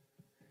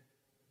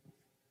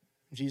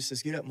 Jesus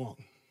says, get up and walk.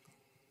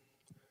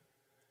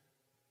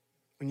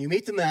 When you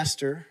meet the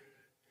master,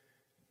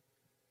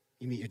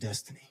 you meet your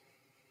destiny.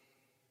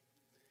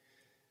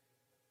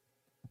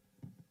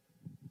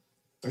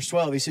 Verse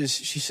 12,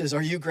 she says,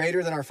 are you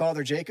greater than our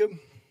father Jacob?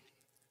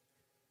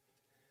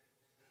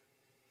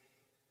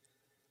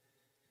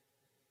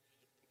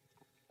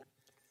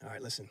 All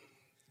right, listen.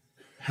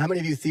 How many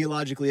of you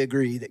theologically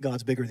agree that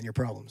God's bigger than your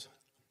problems?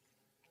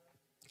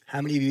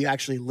 How many of you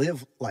actually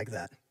live like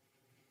that?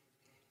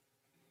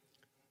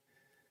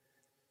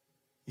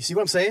 You see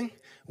what I'm saying?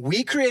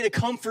 We create a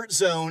comfort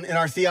zone in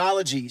our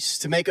theologies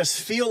to make us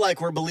feel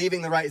like we're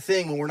believing the right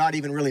thing when we're not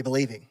even really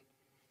believing.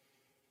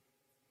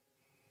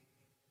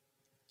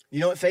 You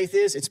know what faith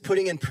is? It's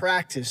putting in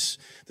practice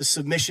the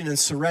submission and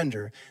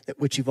surrender that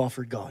which you've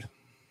offered God.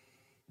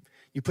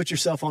 You put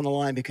yourself on the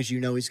line because you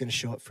know he's going to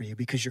show up for you,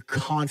 because you're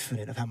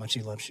confident of how much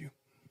he loves you.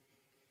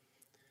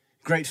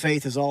 Great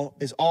faith is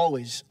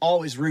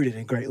always rooted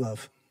in great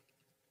love.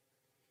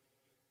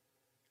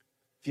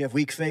 If you have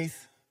weak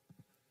faith,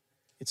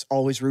 it's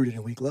always rooted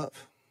in weak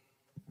love.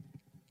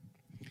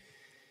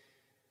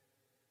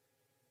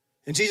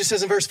 And Jesus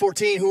says in verse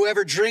 14,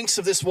 whoever drinks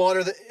of this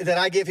water that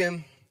I give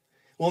him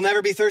will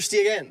never be thirsty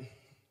again.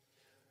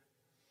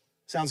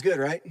 Sounds good,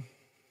 right?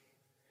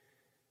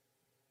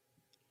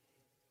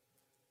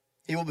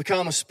 He will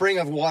become a spring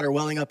of water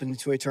welling up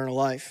into eternal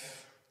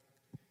life.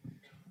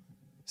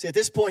 See, at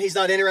this point, he's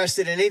not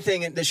interested in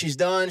anything that she's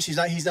done. He's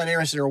not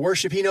interested in her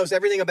worship. He knows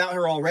everything about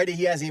her already.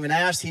 He hasn't even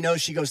asked. He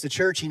knows she goes to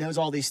church. He knows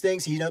all these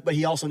things. But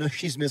he also knows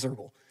she's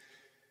miserable.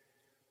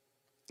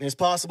 And it's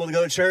possible to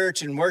go to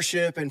church and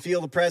worship and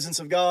feel the presence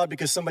of God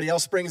because somebody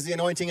else brings the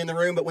anointing in the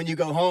room. But when you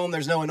go home,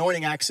 there's no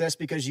anointing access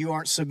because you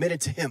aren't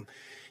submitted to him.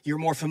 You're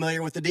more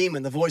familiar with the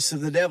demon, the voice of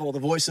the devil, the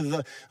voice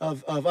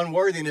of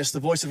unworthiness, the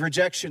voice of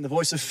rejection, the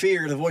voice of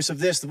fear, the voice of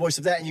this, the voice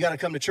of that. And you got to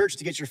come to church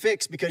to get your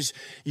fix because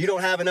you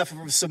don't have enough of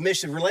a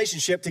submissive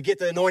relationship to get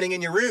the anointing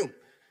in your room.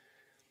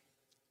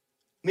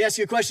 Let me ask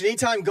you a question.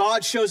 Anytime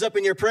God shows up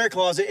in your prayer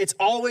closet, it's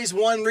always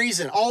one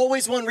reason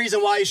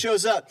why he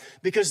shows up.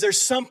 Because there's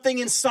something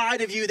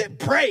inside of you that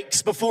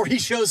breaks before he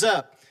shows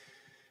up.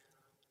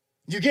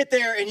 You get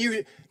there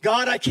and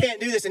God, I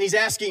can't do this. And he's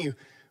asking you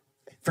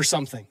for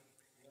something.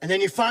 And then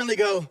you finally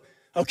go,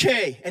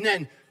 okay. And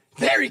then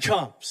there he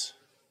comes.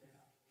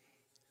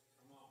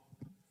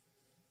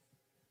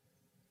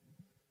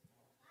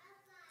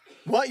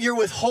 What you're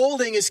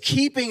withholding is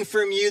keeping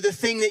from you the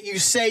thing that you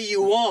say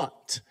you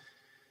want.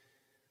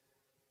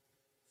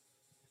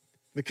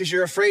 Because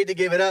you're afraid to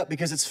give it up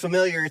because it's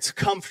familiar, it's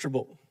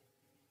comfortable.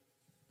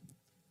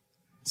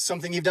 It's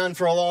something you've done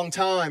for a long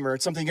time, or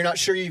it's something you're not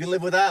sure you can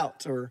live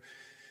without, or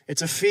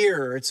it's a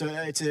fear, or it's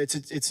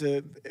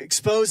a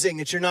exposing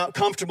that you're not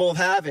comfortable of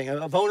having,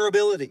 a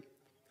vulnerability.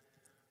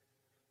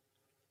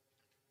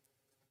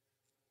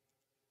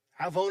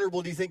 How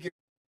vulnerable do you think you're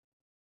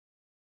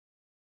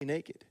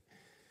naked?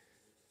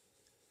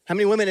 How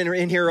many women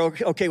in here are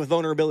okay with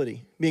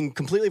vulnerability, being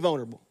completely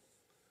vulnerable?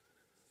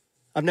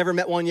 I've never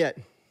met one yet.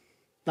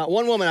 Not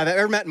one woman I've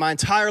ever met in my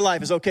entire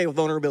life is okay with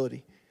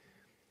vulnerability.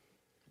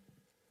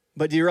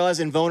 But do you realize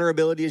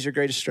invulnerability is your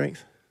greatest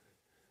strength?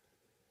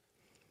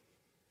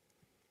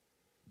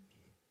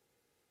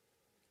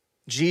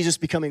 Jesus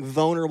becoming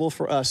vulnerable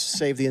for us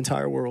saved the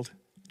entire world.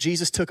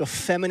 Jesus took a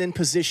feminine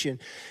position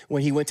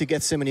when he went to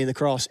Gethsemane and the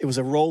cross. It was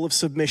a role of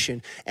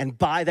submission. And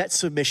by that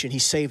submission, he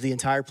saved the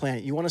entire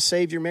planet. You want to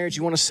save your marriage?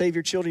 You want to save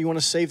your children? You want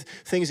to save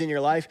things in your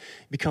life?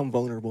 Become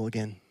vulnerable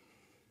again.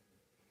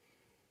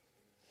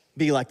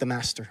 Be like the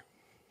master.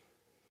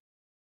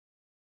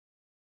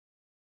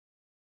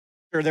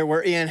 That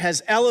we're in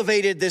has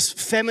elevated this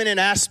feminine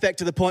aspect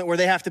to the point where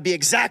they have to be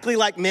exactly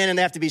like men and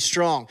they have to be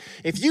strong.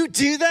 If you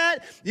do that,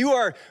 you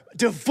are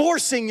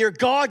divorcing your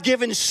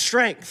God-given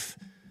strength.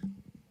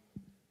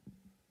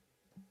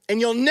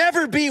 And you'll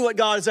never be what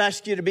God has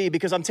asked you to be,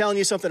 because I'm telling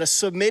you something, a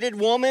submitted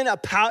woman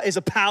is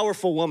a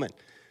powerful woman.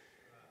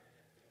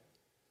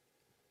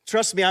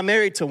 Trust me, I'm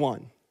married to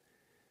one.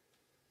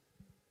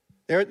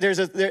 Let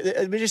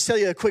me just tell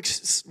you a quick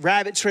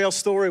rabbit trail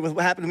story with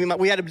what happened to me.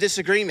 We had a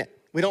disagreement.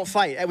 We don't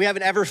fight. We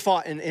haven't ever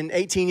fought in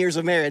 18 years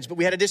of marriage, but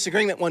we had a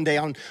disagreement one day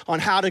on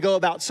how to go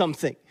about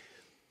something.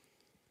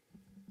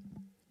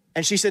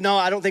 And she said, no,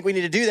 I don't think we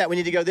need to do that. We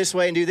need to go this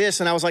way and do this.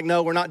 And I was like,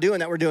 no, we're not doing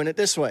that. We're doing it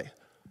this way.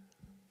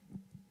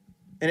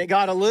 And it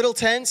got a little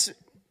tense.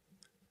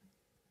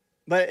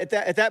 But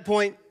at that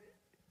point,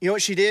 you know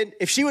what she did?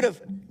 If she would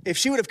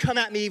have come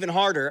at me even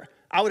harder,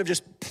 I would have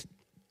just,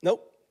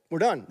 nope. We're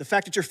done. The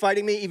fact that you're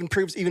fighting me even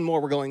proves even more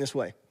we're going this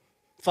way.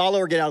 Follow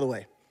or get out of the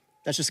way.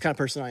 That's just the kind of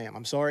person I am.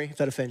 I'm sorry if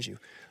that offends you.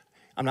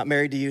 I'm not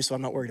married to you, so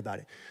I'm not worried about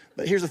it.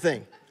 But here's the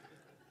thing.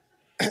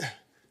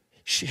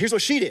 Here's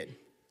what she did.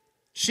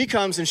 She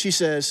comes and she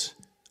says,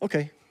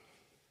 okay,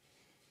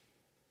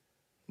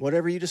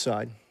 whatever you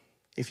decide,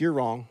 if you're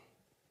wrong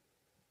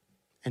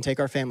and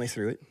take our family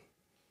through it,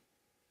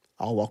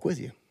 I'll walk with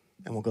you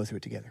and we'll go through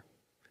it together.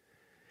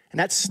 And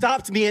that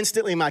stopped me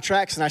instantly in my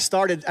tracks, and I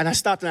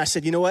stopped and I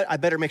said, you know what? I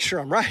better make sure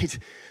I'm right.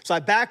 So I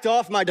backed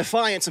off my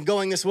defiance of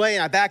going this way,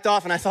 and I backed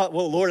off, and I thought,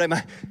 well, Lord, am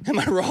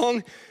I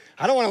wrong?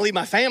 I don't want to leave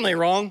my family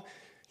wrong,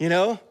 you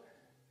know?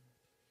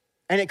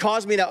 And it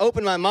caused me to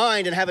open my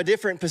mind and have a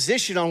different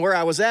position on where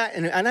I was at,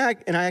 and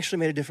I actually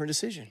made a different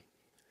decision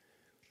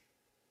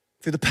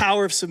through the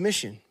power of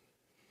submission.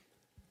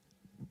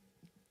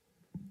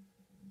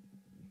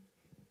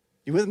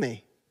 You with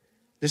me?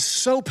 This is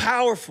so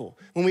powerful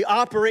when we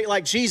operate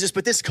like Jesus,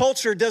 but this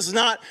culture does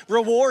not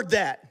reward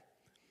that.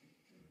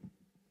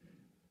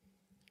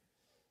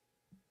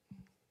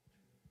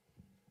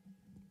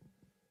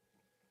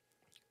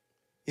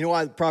 You know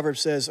why the proverb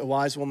says a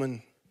wise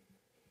woman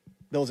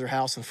builds her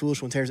house and a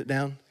foolish one tears it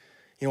down?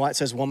 You know why it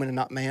says woman and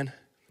not man?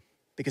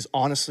 Because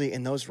honestly,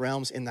 in those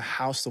realms, in the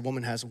house, the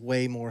woman has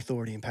way more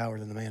authority and power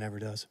than the man ever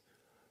does.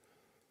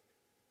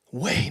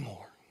 Way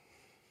more.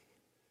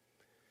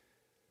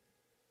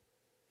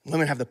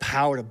 Women have the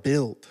power to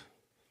build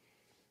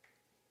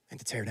and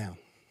to tear down.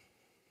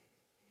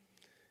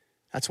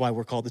 That's why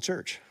we're called the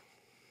church,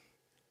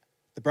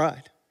 the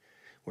bride.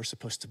 We're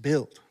supposed to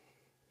build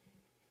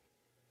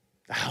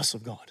the house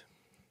of God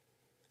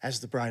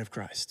as the bride of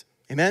Christ.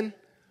 Amen?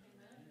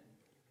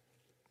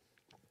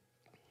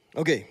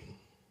 Okay.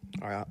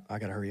 All right, I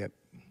got to hurry up.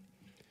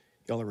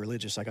 Y'all are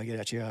religious. I got to get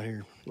at you out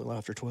here a little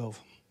after 12.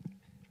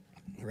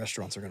 The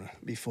restaurants are going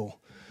to be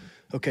full.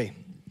 Okay.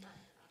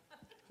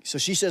 So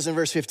she says in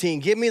verse 15,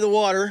 give me the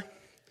water,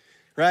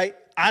 right?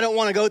 I don't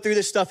want to go through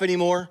this stuff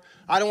anymore.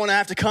 I don't want to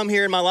have to come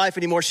here in my life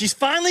anymore. She's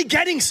finally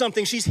getting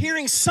something. She's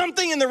hearing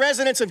something in the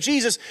resonance of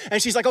Jesus.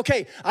 And she's like,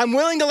 okay, I'm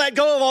willing to let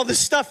go of all this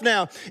stuff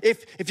now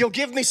if you'll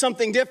give me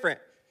something different.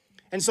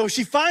 And so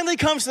she finally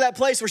comes to that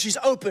place where she's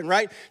open,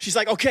 right? She's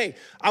like, okay,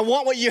 I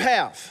want what you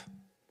have.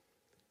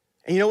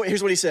 And you know what?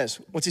 Here's what he says.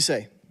 What's he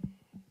say?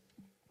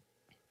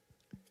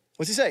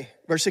 What's he say?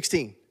 Verse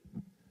 16.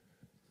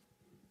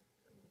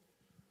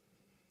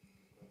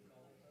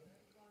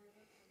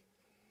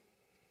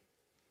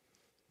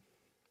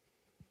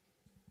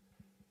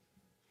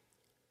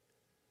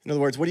 In other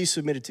words, what are you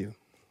submitted to?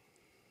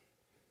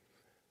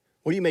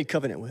 What are you made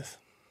covenant with?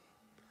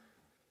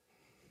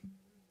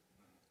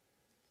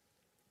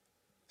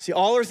 See,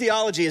 all her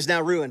theology is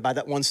now ruined by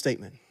that one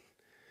statement.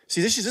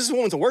 See, this is a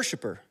woman's a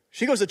worshiper.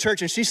 She goes to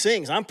church and she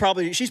sings.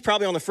 She's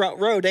probably on the front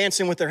row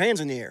dancing with her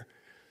hands in the air.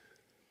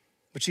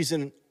 But she's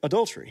in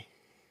adultery.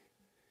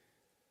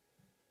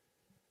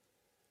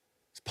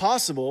 It's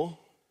possible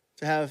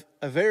to have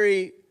a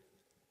very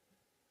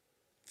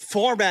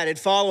formatted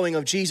following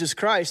of Jesus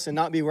Christ and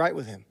not be right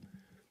with him.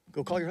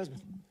 Go call your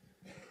husband.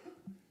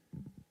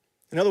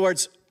 In other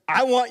words,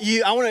 I want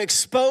to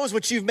expose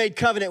what you've made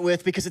covenant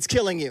with because it's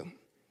killing you.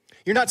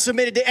 You're not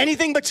submitted to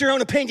anything but your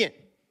own opinion.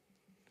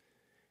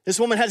 This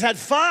woman has had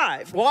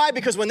 5. Why?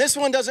 Because when this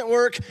one doesn't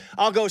work,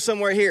 I'll go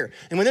somewhere here.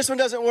 And when this one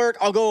doesn't work,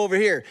 I'll go over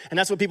here. And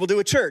that's what people do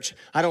at church.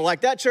 I don't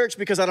like that church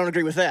because I don't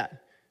agree with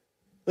that.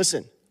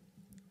 Listen,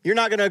 you're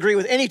not going to agree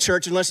with any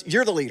church unless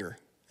you're the leader.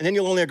 And then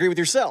you'll only agree with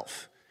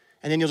yourself.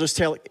 And then you'll just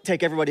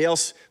take everybody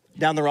else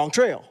down the wrong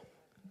trail.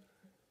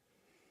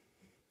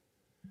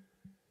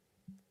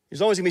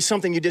 There's always going to be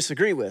something you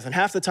disagree with. And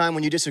half the time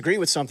when you disagree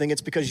with something,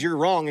 it's because you're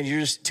wrong and you're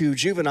just too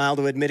juvenile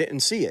to admit it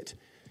and see it.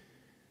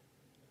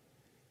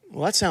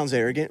 Well, that sounds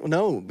arrogant. Well,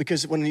 no,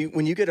 because when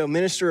you get a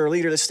minister or a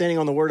leader that's standing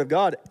on the word of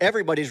God,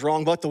 everybody's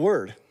wrong but the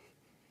word.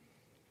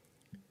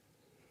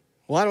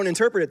 Well, I don't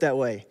interpret it that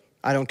way.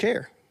 I don't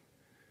care.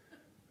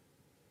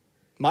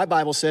 My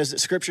Bible says that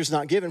Scripture's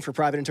not given for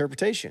private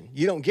interpretation.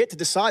 You don't get to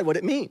decide what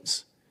it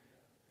means.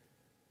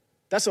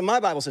 That's what my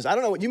Bible says. I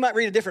don't know. You might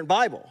read a different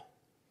Bible.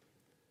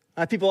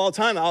 I have people all the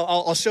time,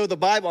 I'll show the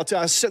Bible.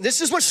 This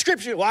is what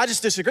Scripture, well, I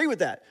just disagree with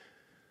that.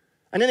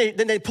 And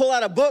then they pull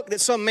out a book that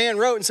some man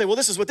wrote and say, well,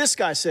 this is what this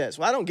guy says.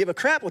 Well, I don't give a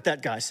crap what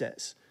that guy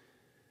says.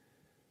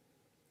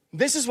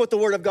 This is what the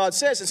Word of God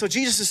says. And so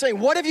Jesus is saying,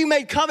 what have you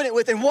made covenant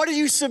with and what are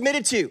you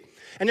submitted to?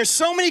 And there's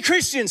so many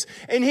Christians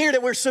in here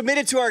that we're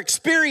submitted to our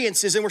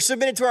experiences and we're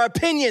submitted to our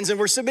opinions and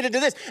we're submitted to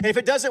this. And if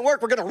it doesn't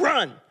work, we're going to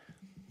run.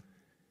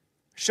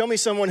 Show me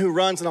someone who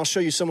runs and I'll show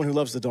you someone who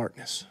loves the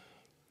darkness.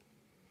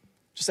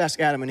 Just ask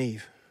Adam and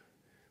Eve.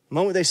 The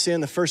moment they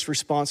sin, the first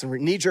response and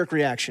knee-jerk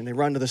reaction, they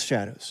run to the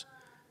shadows.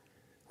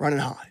 Run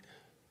and hide.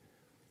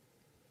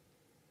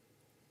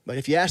 But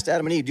if you asked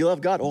Adam and Eve, do you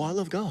love God? Oh, I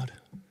love God.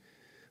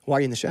 Why are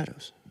you in the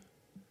shadows?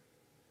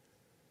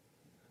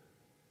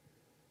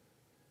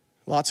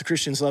 Lots of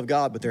Christians love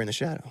God, but they're in the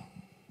shadow.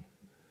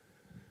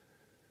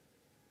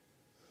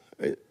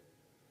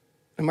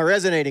 Am I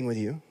resonating with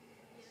you?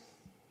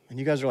 And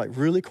you guys are like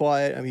really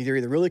quiet. I mean, you're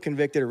either really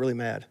convicted or really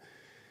mad,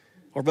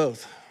 or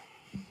both.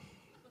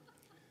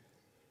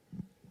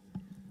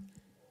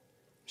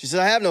 She said,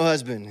 I have no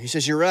husband. He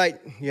says, you're right.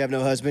 You have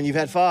no husband. You've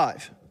had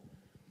 5.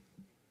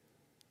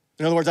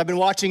 In other words, I've been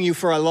watching you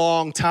for a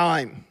long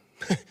time.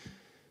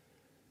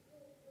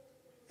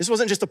 This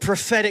wasn't just a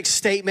prophetic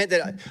statement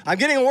that I'm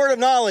getting a word of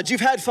knowledge.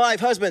 You've had 5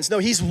 husbands. No,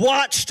 he's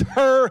watched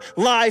her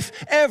life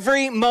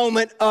every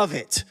moment of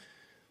it.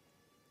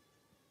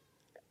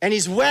 And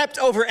he's wept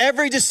over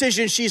every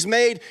decision she's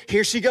made.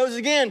 Here she goes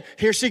again.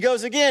 Here she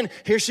goes again.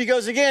 Here she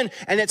goes again.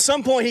 And at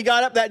some point he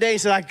got up that day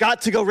and said, I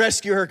got to go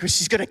rescue her because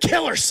she's going to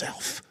kill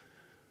herself.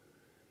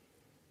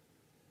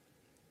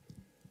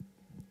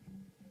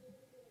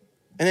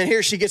 And then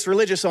here she gets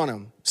religious on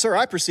him. Sir,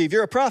 I perceive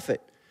you're a prophet.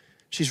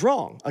 She's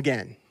wrong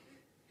again.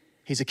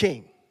 He's a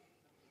king.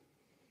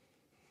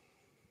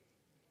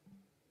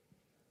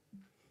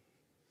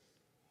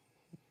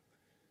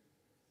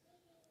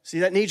 See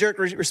that knee-jerk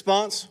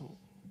response?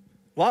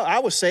 Well, I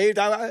was saved.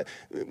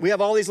 We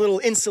have all these little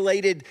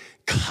insulated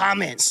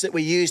comments that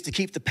we use to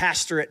keep the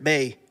pastor at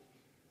bay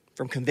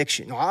from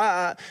conviction.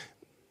 I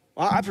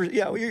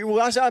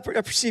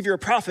perceive you're a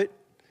prophet.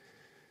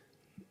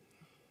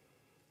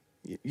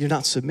 You're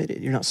not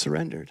submitted. You're not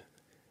surrendered.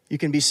 You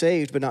can be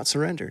saved but not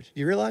surrendered. Do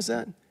you realize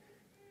that?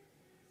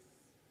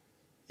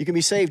 You can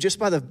be saved just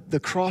by the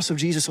cross of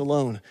Jesus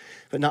alone,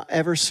 but not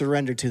ever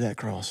surrendered to that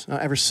cross,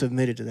 not ever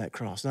submitted to that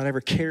cross, not ever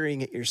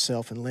carrying it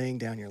yourself and laying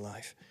down your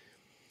life.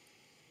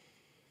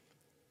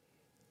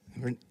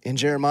 In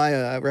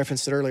Jeremiah, I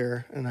referenced it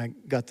earlier, and I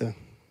got the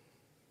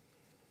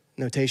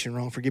notation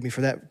wrong. Forgive me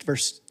for that.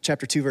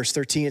 Chapter 2, verse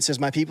 13, it says,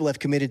 my people have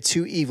committed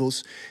 2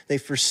 evils.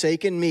 They've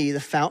forsaken me, the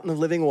fountain of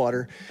living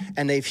water,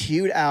 and they've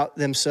hewed out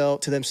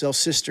to themselves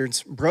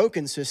cisterns,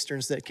 broken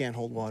cisterns that can't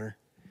hold water.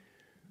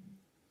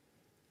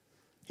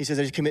 He says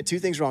they commit two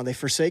things wrong. They've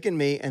forsaken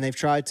me, and they've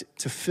tried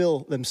to fill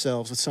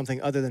themselves with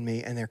something other than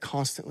me, and they're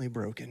constantly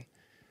broken.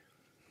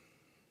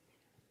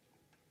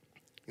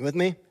 You with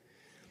me?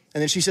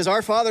 And then she says,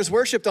 our fathers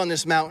worshiped on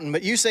this mountain,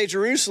 but you say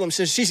Jerusalem.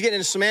 So she's getting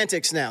into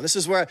semantics now. This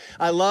is where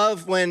I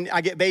love when I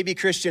get baby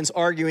Christians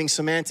arguing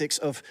semantics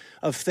of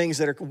things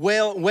that are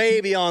way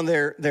beyond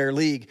their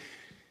league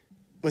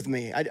with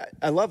me.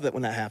 I love that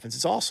when that happens.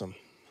 It's awesome.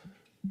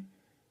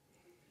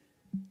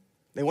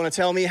 They want to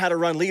tell me how to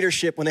run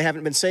leadership when they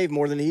haven't been saved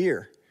more than a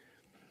year.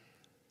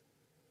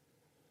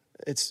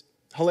 It's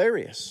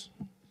hilarious.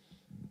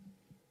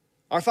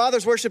 Our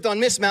fathers worshipped on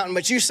this mountain,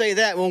 but you say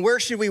that. Well, where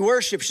should we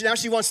worship? Now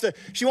she wants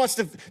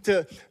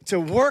to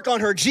work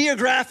on her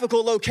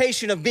geographical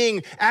location of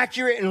being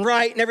accurate and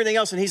right and everything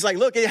else. And he's like,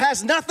 look, it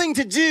has nothing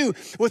to do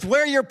with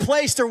where you're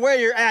placed or where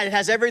you're at. It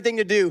has everything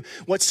to do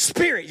what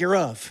spirit you're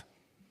of.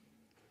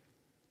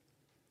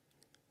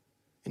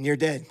 And you're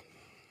dead.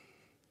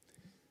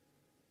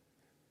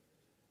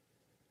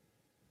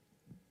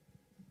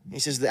 He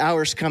says, the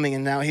hour's coming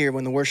and now here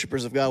when the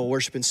worshipers of God will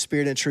worship in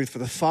spirit and truth, for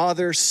the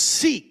Father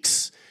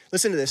seeks.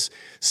 Listen to this.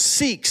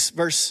 Seeks,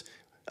 verse,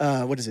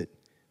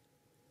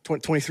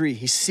 23.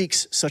 He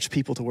seeks such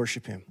people to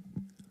worship him.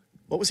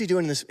 What was he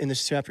doing in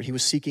this chapter? He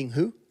was seeking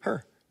who?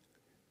 Her.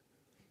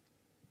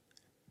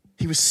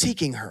 He was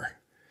seeking her,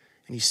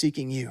 and he's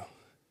seeking you.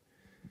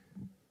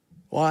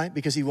 Why?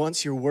 Because he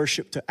wants your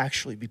worship to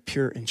actually be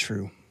pure and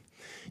true.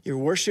 Your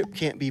worship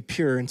can't be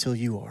pure until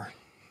you are.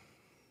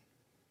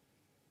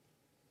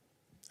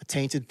 A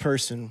tainted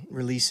person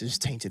releases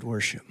tainted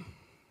worship.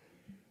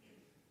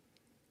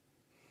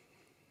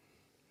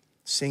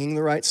 Singing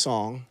the right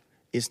song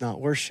is not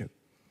worship.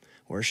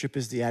 Worship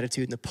is the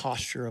attitude and the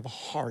posture of a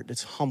heart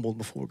that's humbled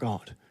before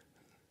God.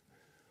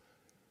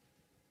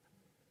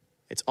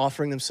 It's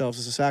offering themselves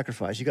as a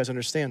sacrifice. You guys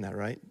understand that,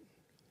 right?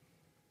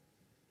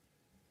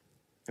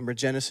 Remember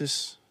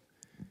Genesis?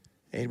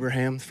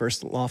 Abraham,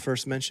 first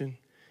mentioned.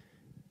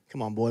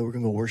 Come on, boy, we're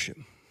going to go worship.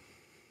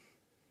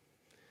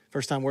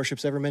 First time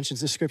worship's ever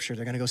mentions this scripture.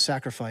 They're going to go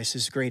sacrifice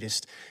his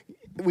greatest.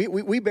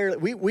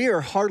 We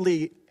are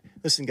hardly,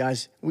 listen,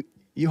 guys,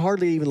 you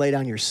hardly even lay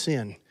down your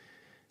sin.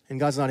 And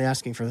God's not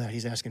asking for that.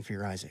 He's asking for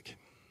your Isaac.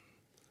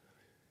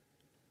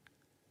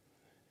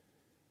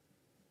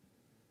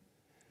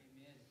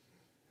 Amen.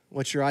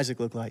 What's your Isaac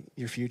look like?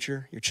 Your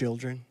future, your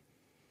children,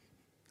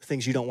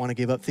 things you don't want to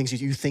give up, things that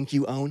you think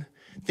you own,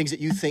 things that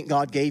you think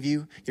God gave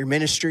you, your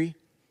ministry,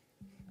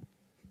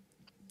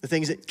 the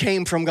things that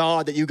came from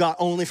God, that you got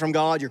only from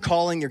God, your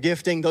calling, your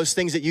gifting, those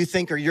things that you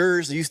think are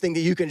yours, that you think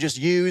that you can just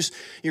use,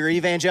 your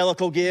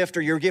evangelical gift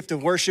or your gift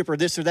of worship or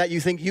this or that, you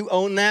think you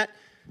own that.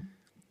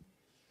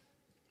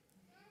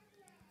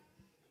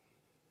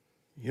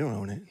 You don't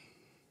own it.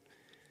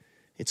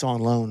 It's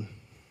on loan.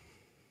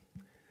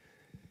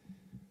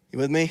 You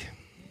with me?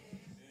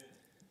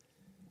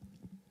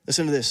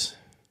 Listen to this.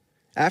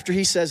 After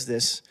he says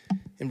this,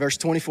 in verse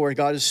 24,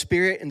 God is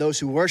spirit, and those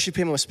who worship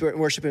him must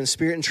worship him in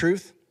spirit and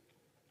truth.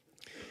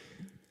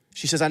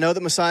 She says, I know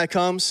that Messiah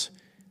comes.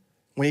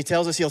 When he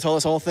tells us, he'll tell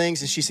us all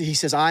things. And he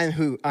says, I am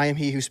who? I am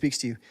he who speaks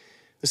to you.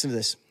 Listen to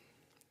this.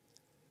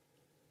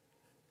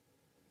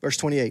 Verse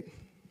 28.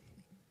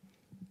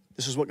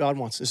 This is what God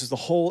wants. This is the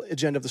whole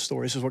agenda of the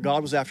story. This is what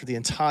God was after the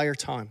entire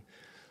time.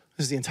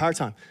 This is the entire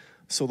time.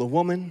 So the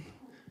woman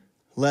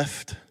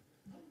left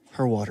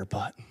her water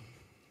pot.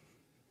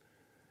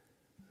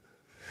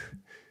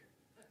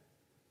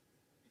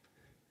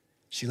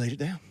 She laid it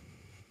down.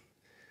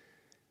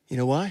 You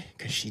know why?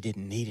 Because she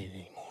didn't need it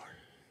anymore.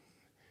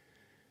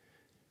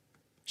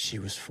 She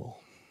was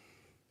full.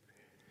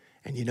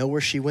 And you know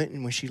where she went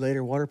and when she laid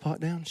her water pot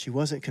down? She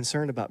wasn't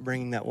concerned about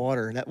bringing that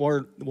water. And that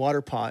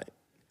water pot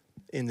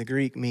in the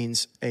Greek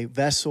means a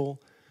vessel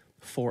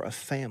for a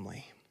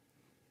family.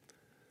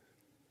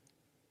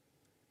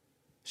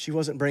 She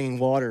wasn't bringing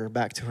water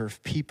back to her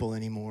people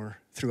anymore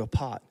through a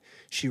pot.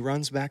 She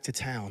runs back to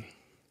town,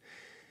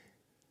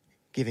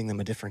 giving them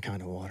a different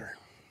kind of water.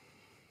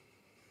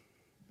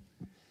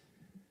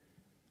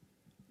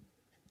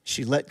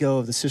 She let go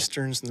of the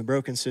cisterns and the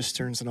broken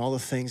cisterns and all the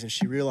things, and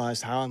she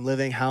realized how I'm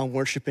living, how I'm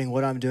worshiping,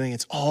 what I'm doing.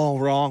 It's all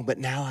wrong, but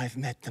now I've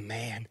met the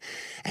man,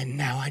 and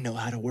now I know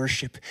how to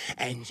worship,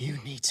 and you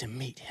need to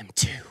meet him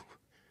too.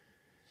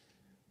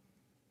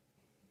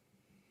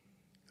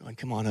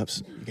 Come on up,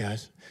 you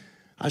guys.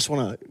 I just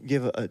want to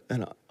give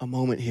a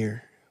moment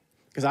here,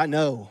 because I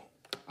know,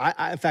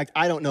 in fact,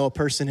 I don't know a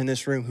person in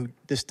this room who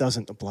this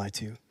doesn't apply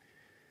to.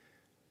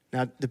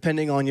 Now,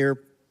 depending on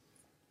your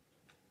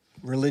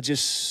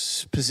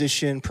religious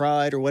position,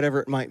 pride, or whatever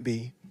it might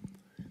be,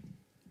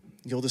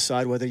 you'll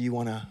decide whether you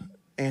want to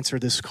answer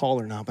this call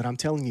or not. But I'm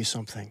telling you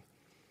something.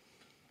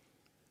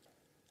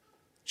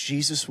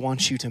 Jesus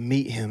wants you to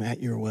meet him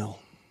at your will.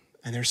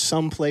 And there's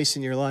some place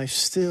in your life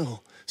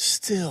still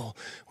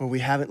where we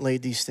haven't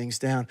laid these things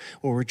down,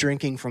 where we're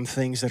drinking from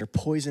things that are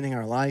poisoning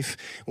our life,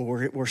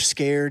 where we're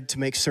scared to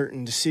make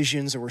certain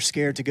decisions, or we're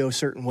scared to go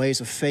certain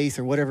ways of faith,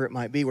 or whatever it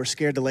might be. We're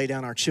scared to lay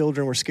down our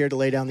children. We're scared to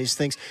lay down these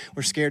things.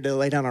 We're scared to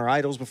lay down our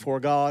idols before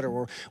God,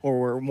 or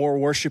we're more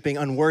worshiping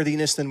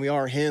unworthiness than we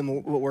are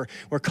Him. We're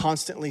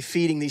constantly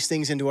feeding these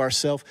things into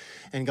ourselves.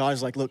 And God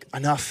is like, look,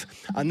 enough.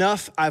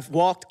 I've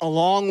walked a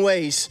long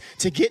ways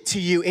to get to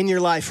you in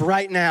your life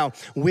right now.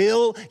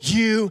 Will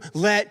you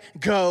let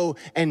go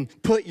and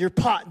put your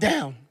pot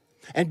down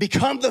and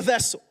become the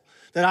vessel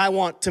that I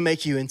want to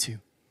make you into?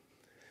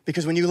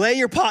 Because when you lay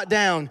your pot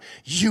down,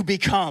 you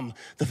become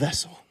the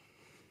vessel.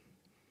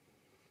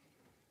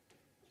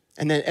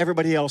 And then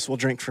everybody else will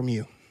drink from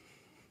you,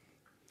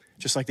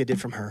 just like they did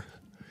from her.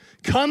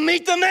 Come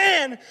meet the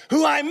man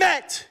who I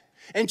met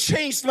and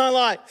changed my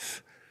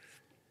life.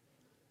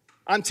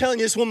 I'm telling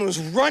you, this woman was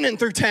running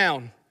through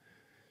town,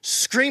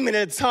 screaming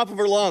at the top of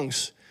her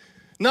lungs,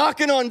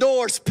 knocking on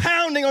doors,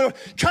 pounding on doors.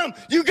 Come,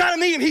 you got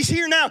to meet him. He's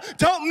here now.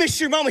 Don't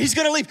miss your moment. He's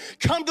going to leave.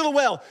 Come to the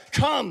well.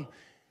 Come.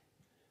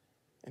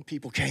 And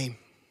people came.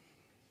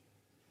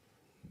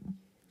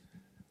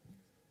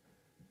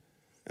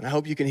 And I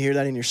hope you can hear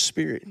that in your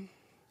spirit.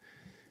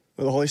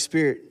 With the Holy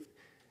Spirit,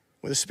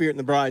 with the Spirit and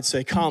the bride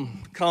say,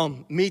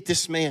 come, meet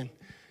this man.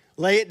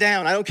 Lay it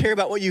down. I don't care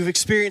about what you've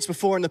experienced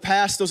before in the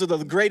past. Those are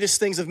the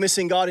greatest things of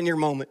missing God in your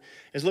moment,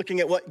 is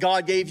looking at what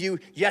God gave you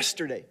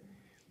yesterday.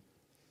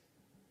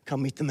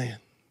 Come meet the man.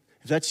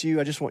 If that's you,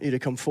 I just want you to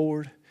come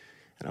forward,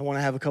 and I want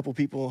to have a couple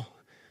people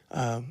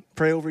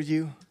pray over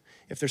you.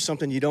 If there's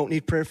something you don't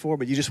need prayer for,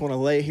 but you just want to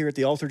lay here at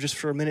the altar just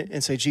for a minute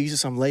and say,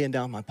 Jesus, I'm laying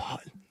down my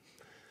pot.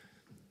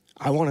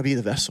 I want to be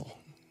the vessel.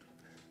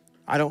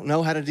 I don't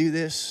know how to do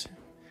this,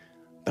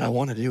 but I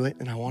want to do it,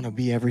 and I want to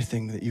be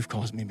everything that you've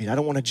caused me to be. I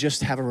don't want to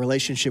just have a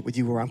relationship with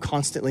you where I'm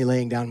constantly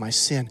laying down my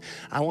sin.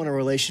 I want a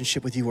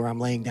relationship with you where I'm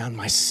laying down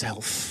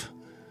myself.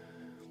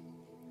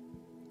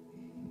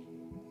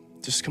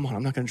 Just come on,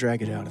 I'm not going to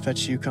drag it out. If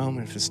that's you, come,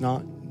 and if it's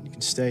not, you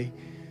can stay.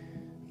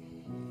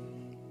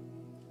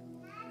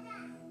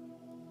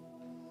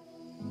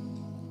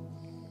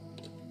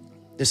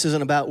 This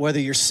isn't about whether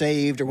you're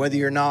saved or whether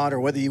you're not, or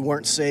whether you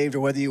weren't saved or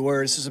whether you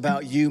were. This is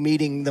about you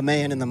meeting the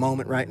man in the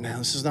moment right now.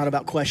 This is not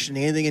about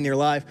questioning anything in your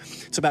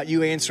life. It's about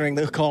you answering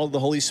the call of the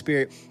Holy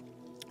Spirit.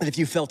 And if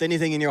you felt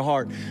anything in your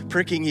heart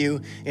pricking you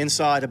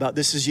inside about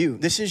this is you,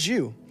 this is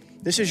you.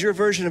 This is your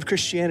version of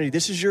Christianity.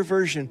 This is your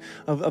version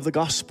of the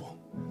gospel.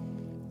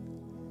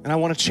 And I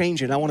want to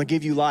change it. I want to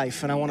give you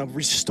life, and I want to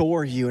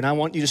restore you, and I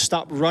want you to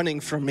stop running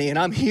from me. And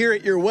I'm here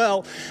at your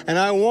well, and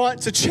I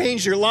want to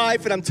change your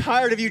life, and I'm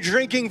tired of you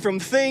drinking from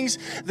things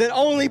that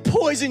only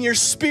poison your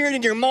spirit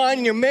and your mind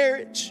and your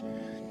marriage.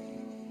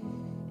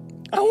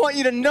 I want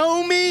you to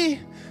know me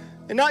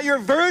and not your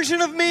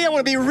version of me. I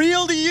want to be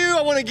real to you.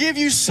 I want to give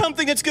you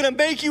something that's going to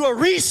make you a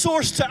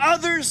resource to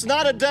others,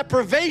 not a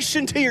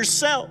deprivation to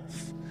yourself.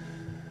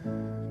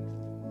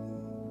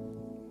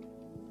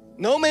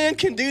 No man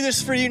can do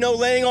this for you. No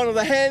laying on of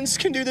the hands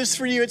can do this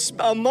for you. It's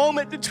a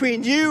moment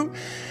between you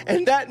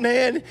and that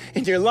man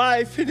in your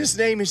life, and his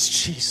name is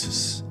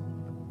Jesus.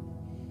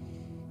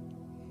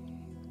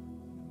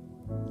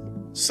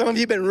 Some of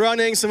you have been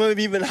running. Some of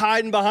you have been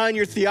hiding behind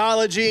your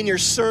theology and your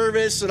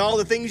service and all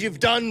the things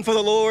you've done for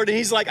the Lord. And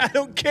he's like, I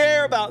don't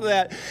care about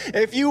that.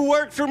 If you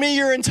work for me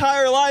your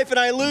entire life and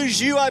I lose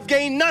you, I've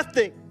gained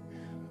nothing.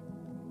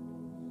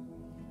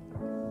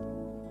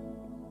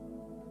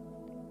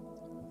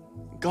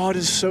 God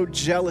is so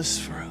jealous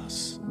for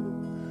us.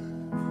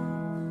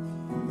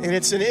 And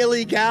it's an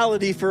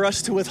illegality for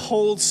us to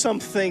withhold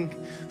something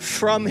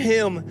from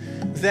him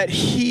that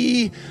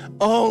he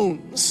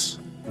owns.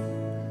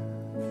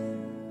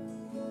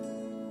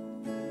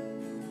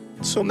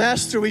 So,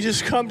 Master, we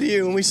just come to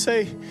you and we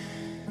say,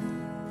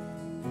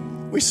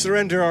 we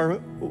surrender our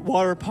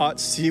water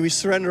pots to you. We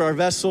surrender our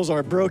vessels,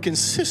 our broken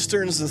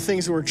cisterns, the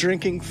things that we're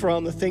drinking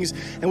from, the things,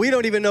 and we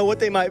don't even know what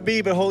they might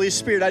be, but Holy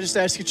Spirit, I just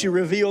ask that you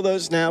reveal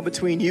those now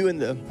between you and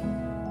them.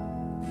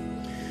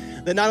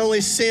 That not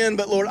only sin,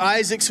 but Lord,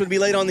 Isaac's would be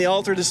laid on the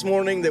altar this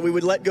morning, that we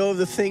would let go of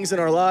the things in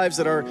our lives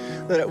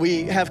that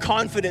we have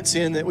confidence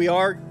in, that we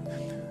are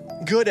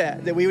good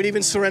at, that we would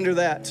even surrender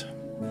that.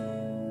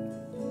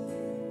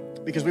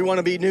 Because we want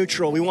to be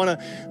neutral. We want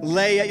to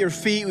lay at your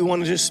feet. We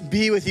want to just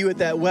be with you at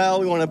that well.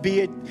 We want to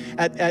be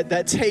at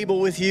that table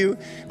with you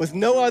with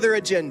no other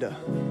agenda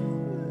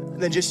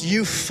than just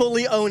you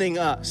fully owning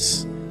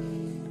us.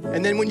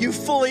 And then when you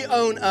fully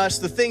own us,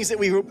 the things that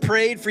we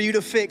prayed for you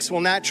to fix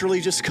will naturally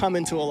just come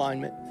into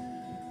alignment.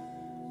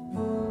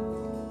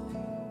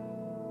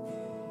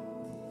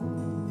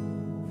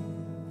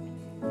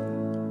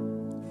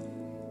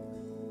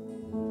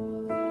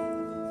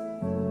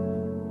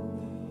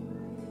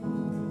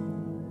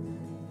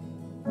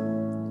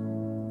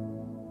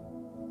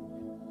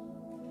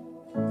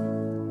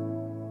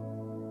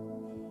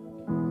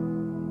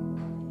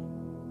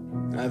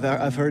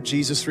 I've heard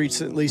Jesus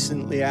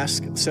recently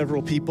ask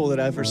several people that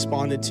I've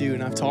responded to,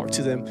 and I've talked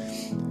to them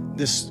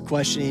this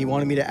question. He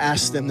wanted me to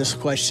ask them this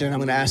question. I'm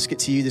going to ask it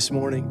to you this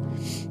morning.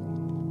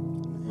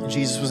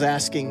 Jesus was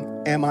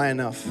asking, am I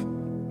enough?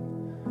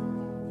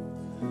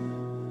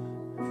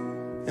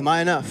 Am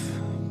I enough?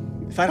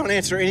 If I don't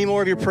answer any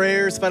more of your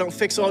prayers, if I don't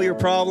fix all your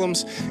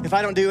problems, if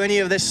I don't do any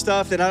of this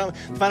stuff, then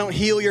if I don't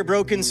heal your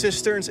broken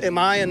cisterns, am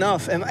I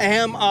enough? Am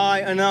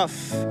I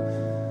enough?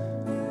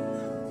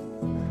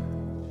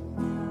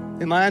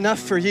 Am I enough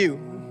for you?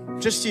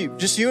 Just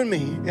you and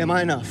me. Am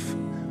I enough?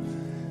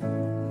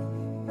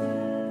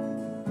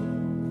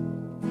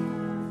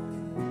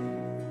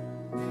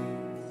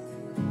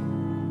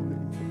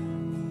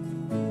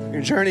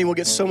 Your journey will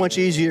get so much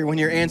easier when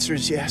your answer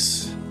is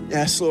yes.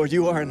 Yes, Lord,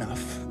 you are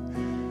enough.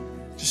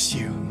 Just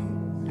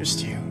you.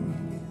 Just you.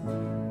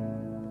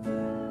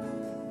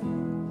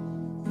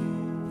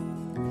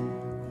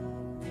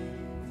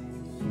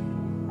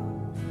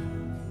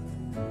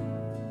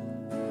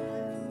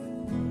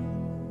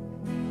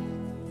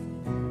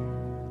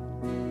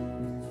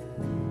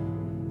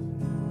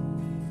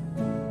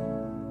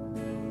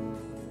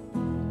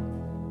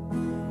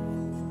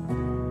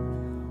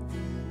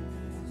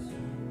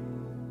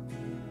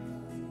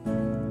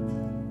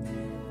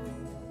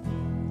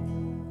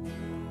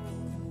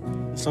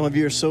 Some of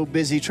you are so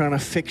busy trying to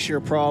fix your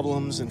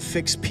problems and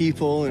fix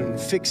people and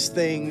fix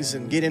things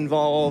and get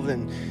involved,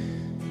 and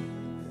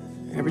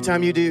every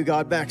time you do,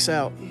 God backs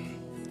out.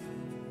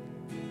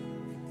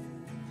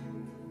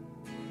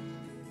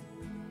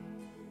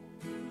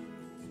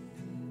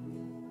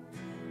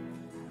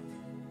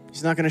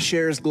 He's not going to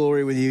share his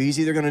glory with you. He's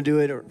either going to do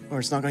it or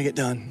it's not going to get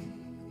done.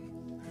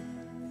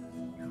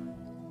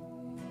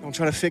 Don't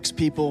try to fix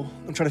people.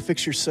 Don't try to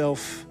fix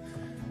yourself.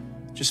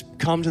 Just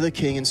come to the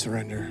King and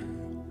surrender.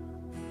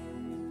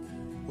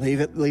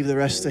 Leave the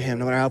rest to him.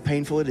 No matter how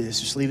painful it is,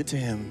 just leave it to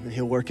him and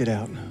he'll work it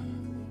out.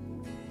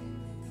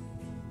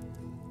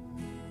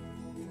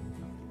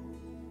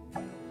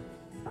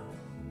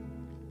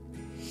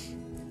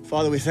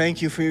 Father, we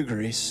thank you for your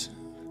grace.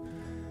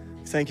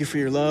 We thank you for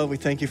your love. We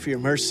thank you for your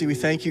mercy. We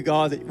thank you,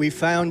 God, that we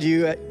found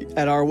you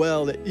at our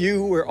well, that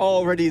you were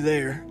already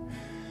there.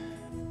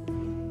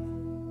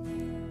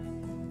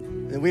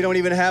 And we don't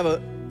even have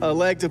a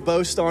leg to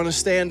boast on, to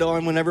stand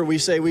on whenever we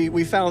say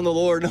we found the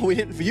Lord. No, we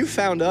didn't. You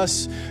found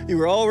us. You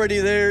were already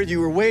there. You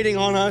were waiting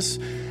on us.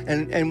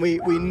 And we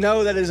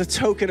know that is a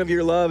token of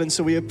your love. And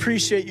so we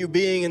appreciate you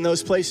being in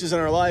those places in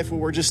our life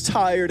where we're just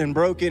tired and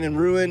broken and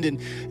ruined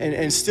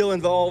and still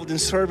involved in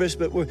service,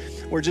 but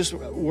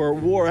we're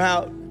wore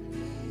out.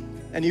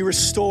 And you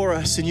restore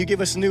us and you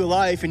give us new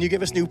life and you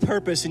give us new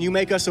purpose and you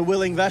make us a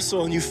willing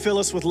vessel and you fill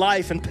us with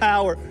life and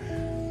power.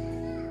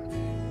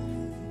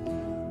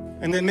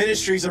 And then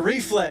ministry is a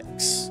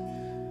reflex,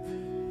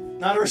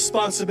 not a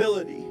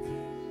responsibility.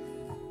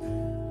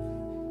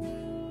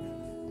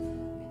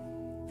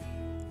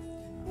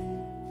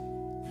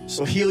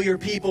 So heal your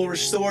people,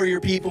 restore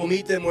your people,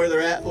 meet them where they're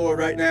at, Lord,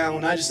 right now.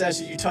 And I just ask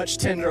that you touch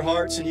tender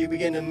hearts and you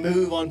begin to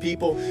move on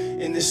people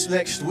in this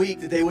next week,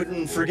 that they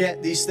wouldn't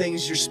forget these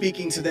things you're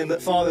speaking to them, but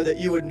Father, that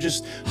you would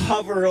just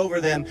hover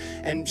over them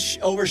and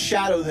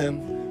overshadow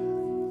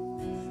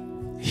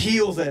them,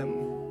 heal them.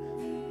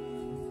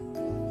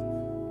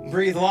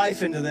 Breathe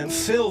life into them,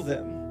 fill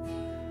them.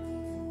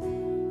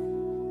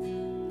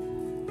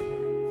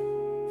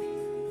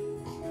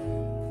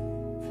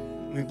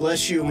 We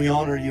bless you and we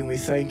honor you and we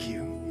thank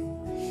you.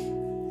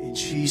 In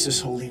Jesus'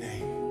 holy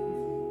name.